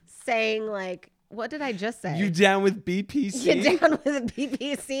you. saying like, what did I just say? You down with BPC? You down with a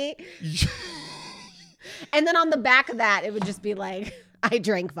BPC? And then on the back of that, it would just be like, I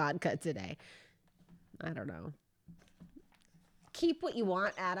drank vodka today. I don't know. Keep what you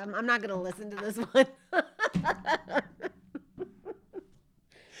want, Adam. I'm not going to listen to this one.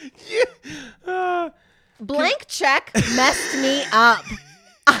 Blank check messed me up.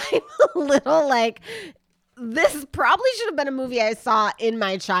 I'm a little like, this probably should have been a movie I saw in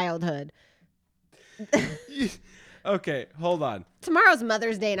my childhood. Okay, hold on. Tomorrow's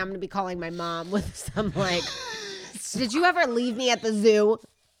Mother's Day, and I'm going to be calling my mom with some like, did you ever leave me at the zoo?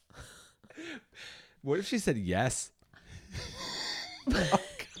 What if she said yes?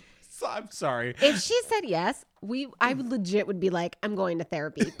 I'm sorry. If she said yes, I would legit would be like, I'm going to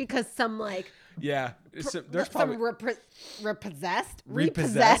therapy because some like Yeah, there's probably repossessed,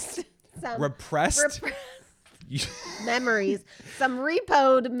 some repressed. memories, some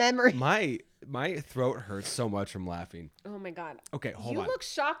repoed memories. My throat hurts so much from laughing. Oh my god. Okay, hold you on. You look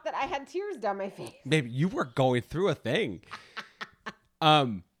shocked that I had tears down my face. Baby, you were going through a thing.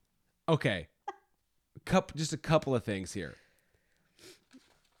 Okay. Just a couple of things here.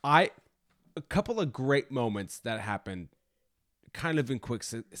 A couple of great moments that happened kind of in quick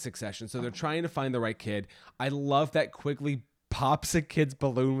succession. So they're trying to find the right kid. I love that Quigley pops a kid's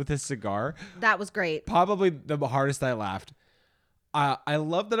balloon with his cigar. That was great. Probably the hardest I laughed. I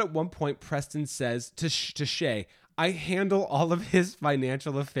love that at one point Preston says to Shay, I handle all of his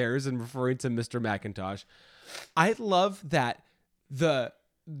financial affairs, and referring to Mr. McIntosh. I love that the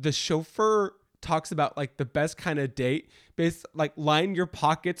chauffeur talks about like the best kind of date, based like line your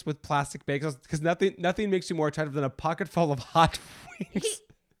pockets with plastic bags, because nothing makes you more attractive than a pocket full of hot wings.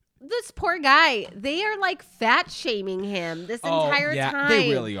 This poor guy, they are like fat shaming him this entire time. They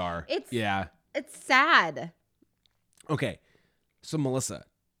really are. It's sad. Okay. So Melissa,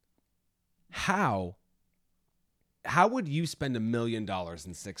 how would you spend $1 million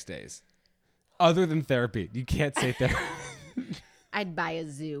in 6 days? Other than therapy. You can't say therapy. I'd buy a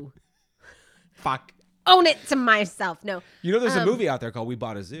zoo. Fuck. Own it to myself. No. You know there's a movie out there called We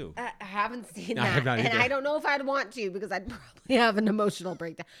Bought a Zoo. I haven't seen I that. have not And either. I don't know if I'd want to because I'd probably have an emotional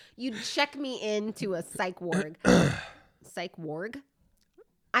breakdown. You'd check me into a psych ward. Psych ward?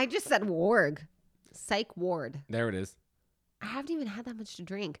 I just said ward. Psych ward. There it is. I haven't even had that much to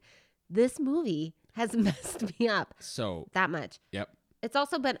drink. This movie has messed me up So, that much. yep. It's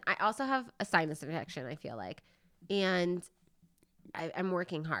also been, I also have a sinus infection, I feel like. And I'm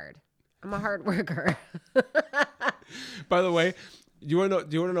working hard. I'm a hard worker. By the way, do you want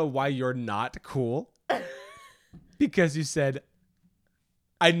to know why you're not cool? Because you said,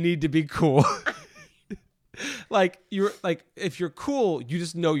 I need to be cool. Like you're like, if you're cool, you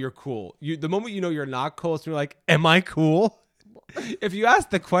just know you're cool. The moment you know you're not cool, it's you're like, am I cool? If you ask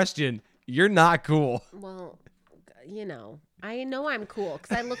the question, you're not cool. Well, I know I'm cool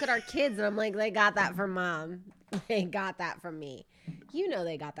because I look at our kids and I'm like, they got that from mom. They got that from me.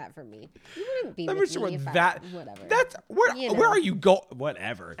 They got that from me. You wouldn't be I'm with sure me if whatever. That's where. You know. Where are you going?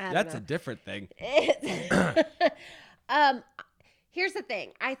 Whatever. I don't That's know. a different thing. Here's the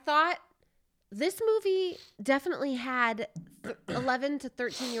thing. I thought this movie definitely had 11 to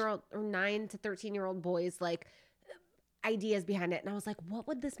 13-year-old or 9 to 13-year-old boys like ideas behind it. And I was like, what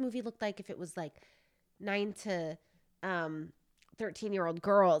would this movie look like if it was like 9 to 13-year-old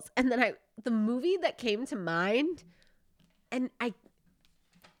girls. And then the movie that came to mind, and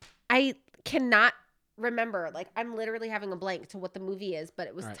I cannot remember. Like, I'm literally having a blank to what the movie is, but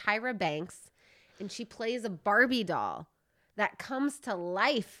it was Tyra Banks, and she plays a Barbie doll that comes to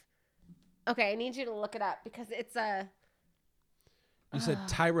life. Okay, I need you to look it up because it's a... You said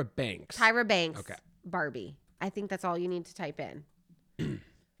Tyra Banks. Tyra Banks Okay. Barbie. I think that's all you need to type in.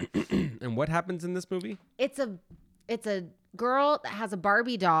 And what happens in this movie? It's a girl that has a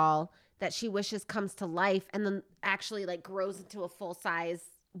Barbie doll that she wishes comes to life and then actually like grows into a full-size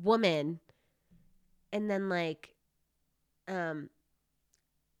woman. And then like has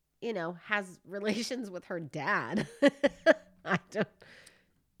relations with her dad. I don't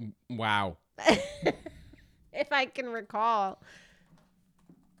Wow. if I can recall.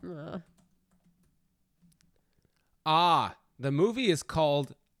 The movie is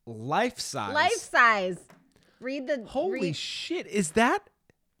called Life Size. Life Size. Read Holy shit, is that?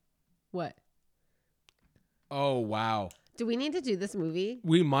 What? Oh, wow. Do we need to do this movie?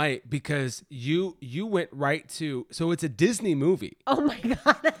 We might, because you went right to, so it's a Disney movie. Oh my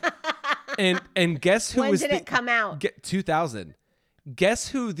God. And guess who When was did it come out? 2000. Guess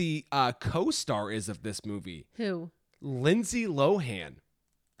who the co-star is of this movie? Who? Lindsay Lohan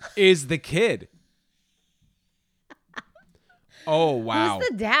is the kid. Oh, wow. Who's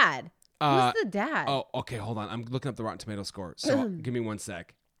the dad? Who's the dad? Oh, okay, hold on. I'm looking up the Rotten Tomato score. So give me 1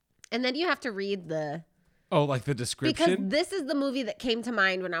 sec. And then you have to read Oh, like the because description? this is the movie that came to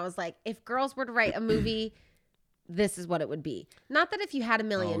mind when I was like, if girls were to write a movie, this is what it would be. Not that if you had $1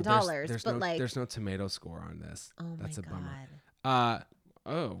 million, there's but no, like, there's no tomato score on this. oh That's my a bummer. God.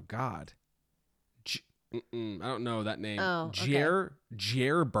 Oh God. I don't know that name. Oh, okay.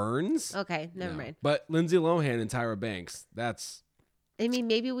 Jer Burns. Okay, never No. mind. But Lindsay Lohan and Tyra Banks. That's I mean,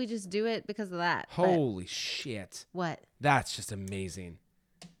 maybe we just do it because of that. but- holy shit. What? That's just amazing.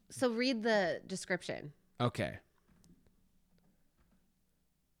 So read the description. Okay.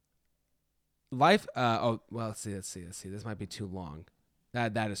 Life. Well, let's see. This might be too long.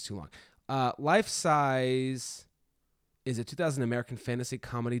 That is too long. Life Size is a 2000 American fantasy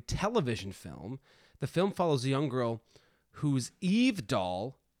comedy television film. The film follows a young girl whose Eve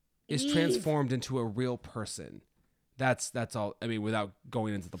doll is Eve. transformed into a real person. That's all. I mean, without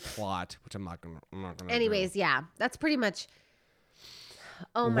going into the plot, which I'm not gonna. Anyways, yeah, that's pretty much.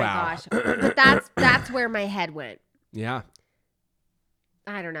 Oh my Wow. gosh, but that's where my head went. Yeah.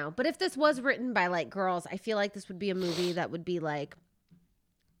 I don't know. But if this was written by like girls, I feel like this would be a movie that would be like,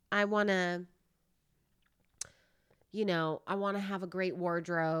 I want to have a great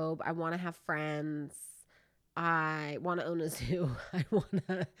wardrobe. I want to have friends. I want to own a zoo. I want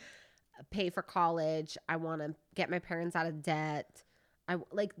to pay for college. I want to get my parents out of debt.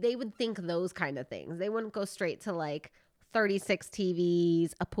 They would think those kind of things. They wouldn't go straight to like 36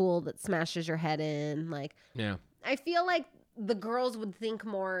 TVs, a pool that smashes your head in. Like, Yeah. I feel like the girls would think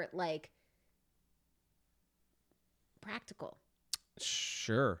more like practical.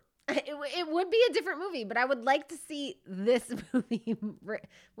 Sure. It would be a different movie, but I would like to see this movie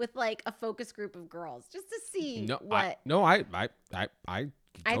with like a focus group of girls just to see what. I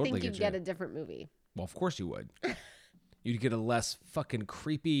I totally think you'd get you. a different movie. Well, of course you would. You'd get a less fucking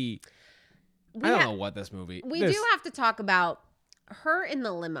creepy. We I don't ha- know what this movie. We this, do have to talk about her in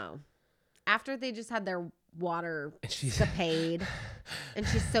the limo after they just had their water escapade and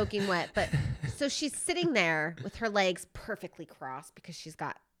she's soaking wet. But so she's sitting there with her legs perfectly crossed because she's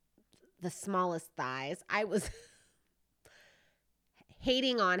got the smallest thighs. I was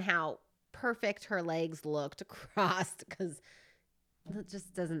hating on how perfect her legs looked crossed because that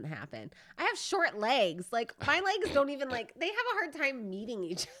just doesn't happen. I have short legs. Like my legs don't even like, they have a hard time meeting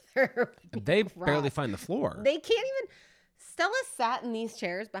each other. They barely crossed. find the floor. They can't even. Stella sat in these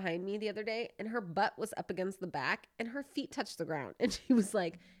chairs behind me the other day and her butt was up against the back and her feet touched the ground. And she was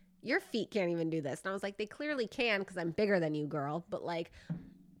like, your feet can't even do this. And I was like, they clearly can because I'm bigger than you, girl. But like,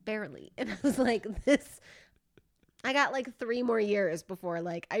 barely. And I was like, I got like 3 more years before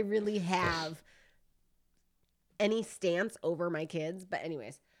like I really have any stance over my kids. But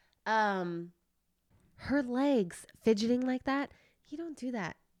anyways, her legs fidgeting like that, you don't do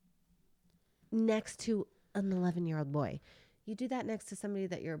that next to an 11-year-old boy. You do that next to somebody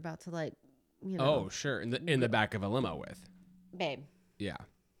that you're about to like, Oh, sure. In the back of a limo with. babe, Yeah.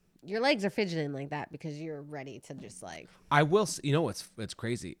 your legs are fidgeting like that because you're ready to just like. I will. You know what's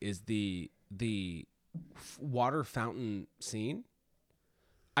crazy is the water fountain scene.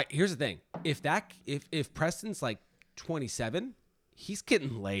 Here's the thing: if Preston's like 27, he's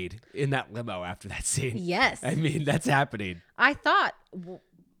getting laid in that limo after that scene. Yes. I mean that's happening. I thought,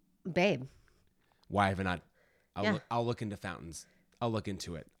 babe, Why have I not Yeah. I'll look into fountains. I'll look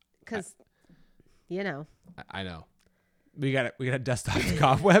into it. Because, you know. I know. We got to dust off the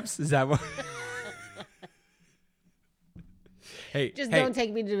cobwebs. Is that what? Hey, Just hey, don't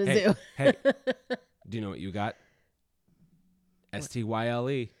take me to a hey, zoo. hey, do you know what you got?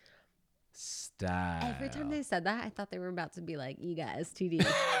 STYLE. Style. Every time they said that, I thought they were about to be like, you got STD.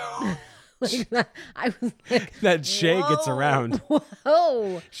 Like that. I was like, That Shay gets whoa, around.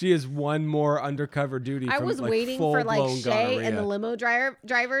 Whoa. She is one more undercover duty. I from, was like, waiting for like full-blown Shay and the gonorrhea. limo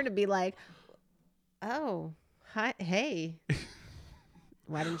driver to be like, oh, hi, hey.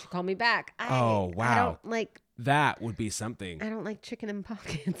 Why didn't you call me back? Oh, I wow. don't like That would be something. I don't like chicken in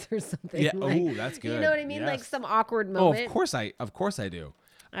pockets or something. Yeah. Like, Oh, that's good. You know what I mean? Like Yes. some awkward Oh, moment. of course I do.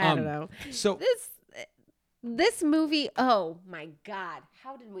 I don't know. So This movie, oh my God.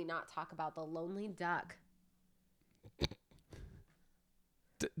 How did we not talk about The Lonely Duck?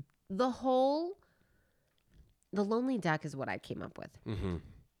 The Lonely Duck is what I came up with.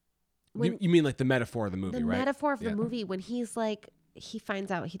 When- you mean like the metaphor of the movie, The right? metaphor of Yeah. the movie when he's like, he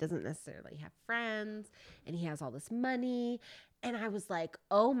finds out he doesn't necessarily have friends and he has all this money. And I was like,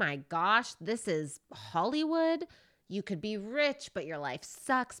 oh my gosh, this is Hollywood. You could be rich, but your life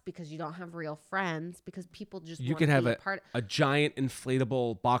sucks because you don't have real friends because people just You wanna could have be a, part. a giant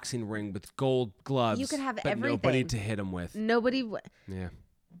inflatable boxing ring with gold gloves. You could have but nobody everything. to hit him with. Nobody. Yeah.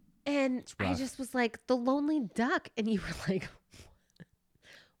 And I rough. just was like, The Lonely Duck. And you were like,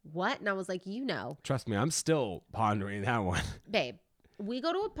 what? And I was like, you know, Trust me, I'm still pondering that one. babe, we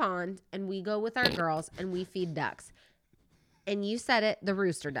go to a pond and we go with our girls and we feed ducks. And you said it, the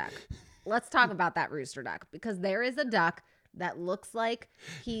rooster duck. Let's talk about that rooster duck because there is a duck that looks like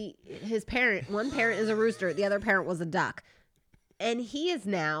his parent, one parent is a rooster, the other parent was a duck. And he is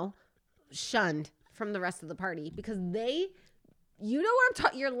now shunned from the rest of the party because you know what I'm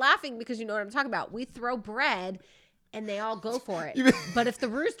talking, you're laughing because you know what I'm talking about. We throw bread and they all go for it. But if the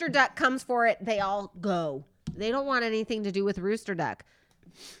rooster duck comes for it, they all go. They don't want anything to do with rooster duck.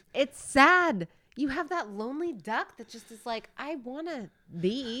 It's sad. You have that lonely duck that just is like, I want to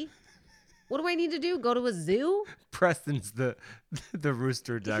be. What do I need to do? Go to a zoo? Preston's the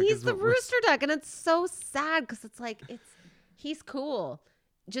rooster duck. He's is the what we're- rooster duck. And it's so sad because it's like, he's cool.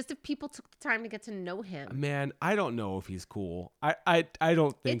 Just if people took the time to get to know him. Man, I don't know if he's cool. I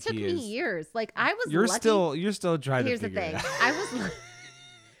don't It think took he me is. years. Like I was You're lucky. still trying Here's to the figure thing. it out.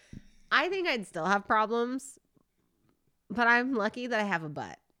 I think I'd still have problems, but I'm lucky that I have a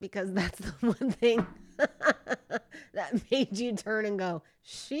butt because that's the one thing that made you turn and go,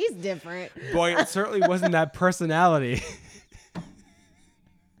 she's different. Boy, it certainly wasn't that personality.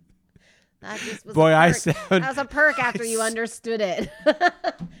 That just was Boy, a I perk. sound- That was a perk after you understood it.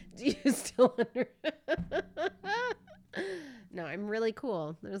 Do you still under? No, I'm really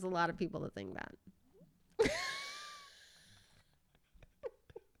cool. There's a lot of people that think that.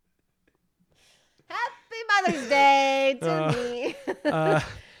 Happy Mother's Day to me.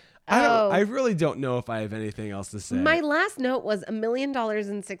 I really don't know if I have anything else to say. My last note was $1 million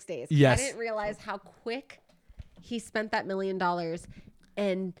in 6 days. Yes. I didn't realize how quick he spent that $1 million.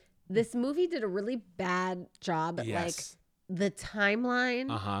 And this movie did a really bad job at Yes. like the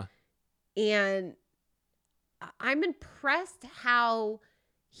timeline. Uh-huh. And I'm impressed how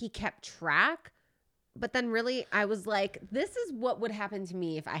he kept track. But then really I was like, this is what would happen to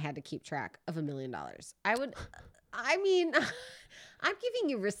me if I had to keep track of $1 million. I mean, I'm giving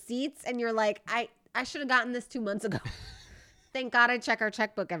you receipts and you're like, I should have gotten this 2 months ago. Thank God I check our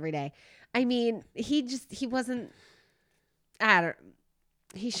checkbook every day. I mean, he wasn't,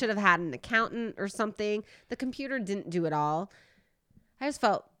 he should have had an accountant or something. The computer didn't do it all. I just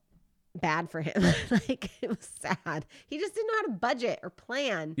felt bad for him. Like it was sad. He just didn't know how to budget or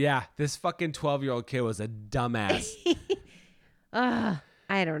plan. Yeah, this fucking 12-year-old kid was a dumbass.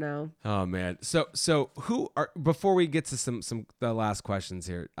 I don't know. Oh man. So before we get to some the last questions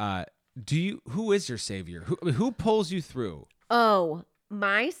here, who is your savior? Who pulls you through? Oh,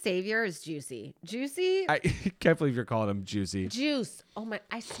 my savior is Juicy. Juicy? I can't believe you're calling him Juicy. Juice. Oh my,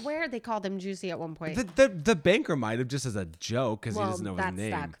 I swear they called him Juicy at one point. The banker might have just as a joke because he Well, doesn't know his that's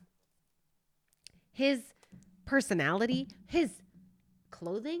name. stuck. His personality, his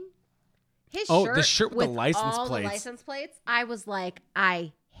clothing, his Oh, the shirt shirt with the license all plates. the license plates. I was like,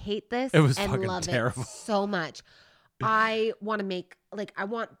 I hate this It was and fucking love terrible. it so much. I want to make I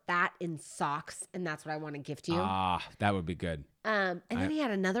want that in socks, and that's what I want to gift you. Ah, that would be good. And then he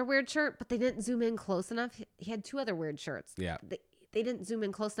had another weird shirt, but they didn't zoom in close enough. He had two other weird shirts. Yeah. They didn't zoom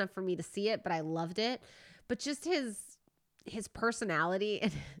in close enough for me to see it, but I loved it. But just his personality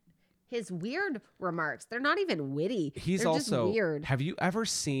and his weird remarks. They're not even witty. He's They're also just weird. Have you ever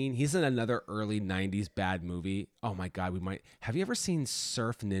seen? He's in another early '90s bad movie. Oh my God, we might. Have you ever seen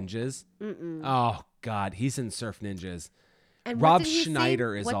Surf Ninjas? Oh God, he's in Surf Ninjas. And Rob what did he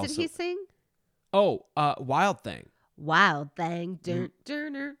Schneider sing? is what also. did he sing? Oh, Wild Thing. Wild thing. Mm.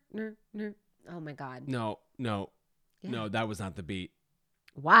 Oh my God. No, Yeah. that was not the beat.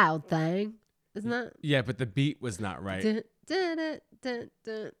 Wild thing. Isn't that? Yeah, but the beat was not right. Dun, dun, dun, dun,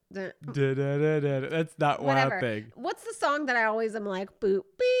 dun, dun. Da-da-da-da. That's not Whatever. Wild Thing. What's the song that I always am like, boop,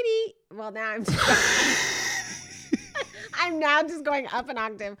 beady? Well, now I'm I'm now just going up an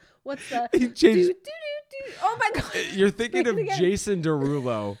octave. What's the He do, changed- do, do, do. Oh my God. You're thinking Make of it again. Jason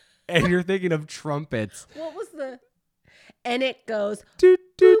Derulo, and you're thinking of trumpets. What was the and it goes Doot,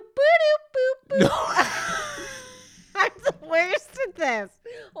 boop doot. boop boop boop. No. I'm the worst at this.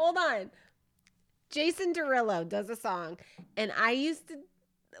 Hold on. Jason Derulo does a song, and I used to.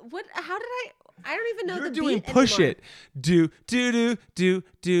 What? How did I don't even know You're the doing beat push anymore. it. Do do do do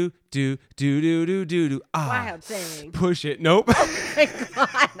do do do do do do do. Ah, Wild thing. push it. Nope. Oh my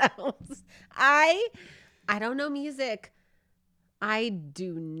God. I don't know music. I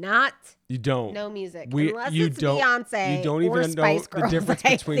do not You don't. know music Oh, unless you it's don't. Beyonce. You don't or even know Spice the Girls. difference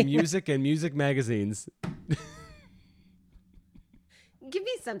I between think. music and music magazines. Give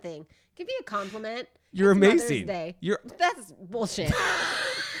me something. Give me a compliment. You're It's Mother's amazing. Day. You're That's bullshit.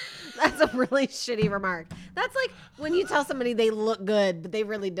 That's a really shitty remark. That's like when you tell somebody they look good, but they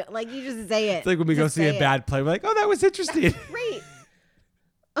really don't. Like, you just say it. It's like when we go Just see a say it. bad play. We're like, oh, that was interesting. Great.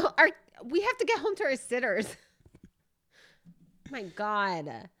 We have to get home to our sitters. My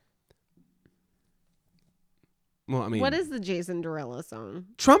God. Well, I mean, What is the Jason Derulo song?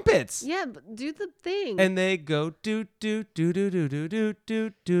 trumpets? Yeah, but do the thing. And they go do do do do do do do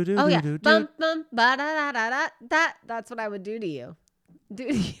do do do oh yeah, do bum bum ba da da da da. That's what I would do to you. Do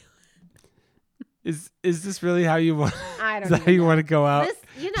to you. Is this really how you want? I Is don't. that how you want to go out? This,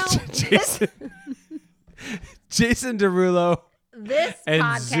 you know, Jason, Jason Derulo this and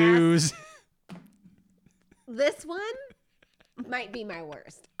podcast. Zeus. This one might be my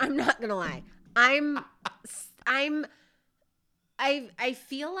worst. I'm not gonna lie. I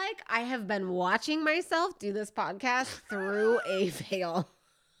feel like I have been watching myself do this podcast through a veil,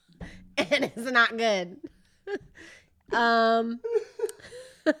 and it's not good.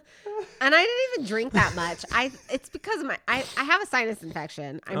 And I didn't even drink that much. It's because of I have a sinus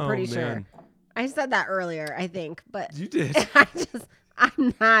infection. I'm Oh, pretty sure. man. I said that earlier, I think, but You did.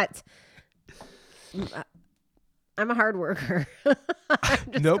 I'm not. I'm a hard worker.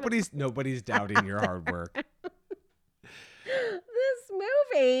 Nobody's doubting your hard work. This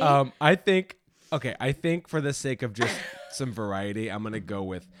movie. I think for the sake of just some variety, I'm gonna go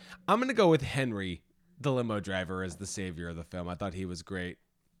with Henry, the limo driver, as the savior of the film. I thought he was great.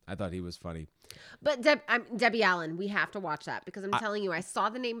 I thought he was funny. But Debbie Allen, we have to watch that because I'm telling you, I saw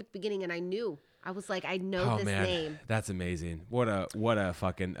the name at the beginning and I knew. I was like, I know this name. That's amazing. What a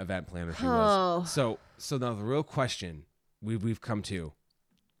fucking event planner she Oh. was. So now the real question we've come to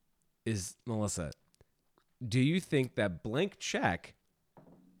is, Melissa, do you think that Blank Check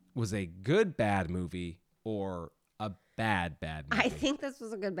was a good bad movie or a bad movie? I think this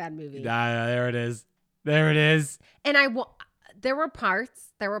was a good bad movie. There it is. There it is. And there were parts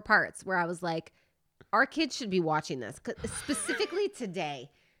where I was like, our kids should be watching this. 'Cause specifically today.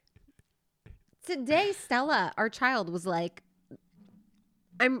 Today, Stella, our child, was like,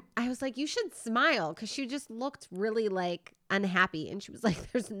 I was like, you should smile, because she just looked really like unhappy. And she was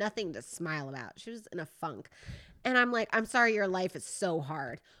like, there's nothing to smile about. She was in a funk. And I'm like, I'm sorry, your life is so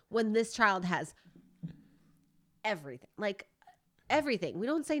hard when this child has everything. Like everything. We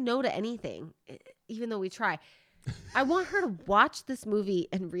don't say no to anything, even though we try. I want her to watch this movie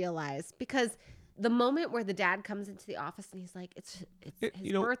and realize, because the moment where the dad comes into the office and he's like, it's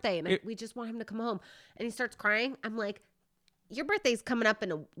his birthday and we just want him to come home, and he starts crying, I'm like, your birthday's coming up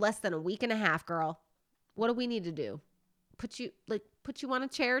in less than a week and a half, girl. What do we need to do? Put you on a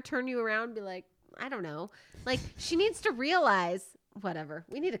chair, turn you around, and be like, I don't know. Like, she needs to realize, whatever.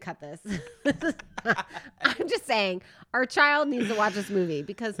 We need to cut this. I'm just saying, our child needs to watch this movie,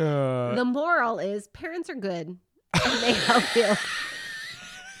 because the moral is parents are good and they help you.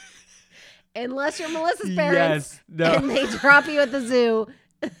 Unless you're Melissa's parents and they drop you at the zoo.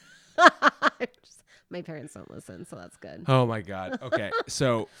 My parents don't listen, so that's good. Oh my God. Okay.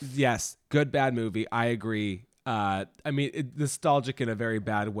 So yes, good bad movie. I agree. I mean, nostalgic in a very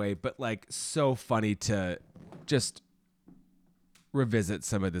bad way, but like so funny to just revisit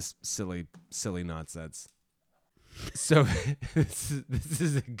some of this silly nonsense. So this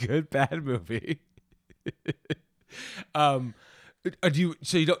is a good bad movie.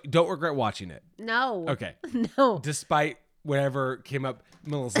 So you don't regret watching it? No. Okay. No. Despite whatever came up,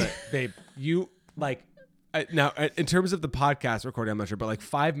 Melissa, babe, you like now in terms of the podcast recording, I'm not sure, but like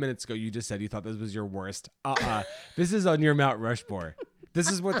 5 minutes ago, you just said you thought this was your worst. This is on your Mount Rushmore. This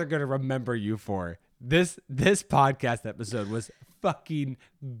is what they're gonna remember you for. This podcast episode was fucking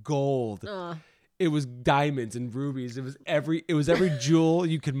gold. It was diamonds and rubies. It was every jewel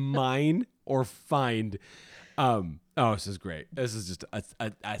you could mine or find. This is great. This is just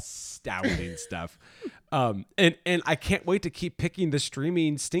astounding stuff. And I can't wait to keep picking the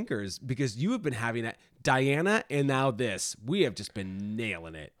streaming stinkers because you have been having it. Diana and now this. We have just been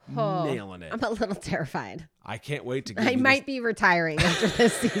nailing it. Nailing it. I'm a little terrified. I can't wait to give I you might be retiring after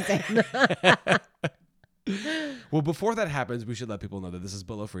this season. Well, before that happens, we should let people know that this is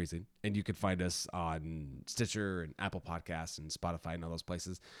Below Freezing, and you can find us on Stitcher and Apple Podcasts and Spotify and all those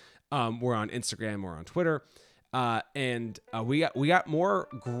places. We're on Instagram, we're on Twitter, and we got more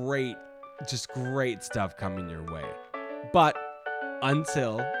great stuff coming your way. But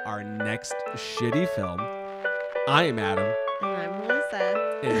until our next shitty film, I am Adam, And I'm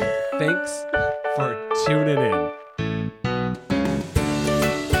Melissa. and thanks for tuning in.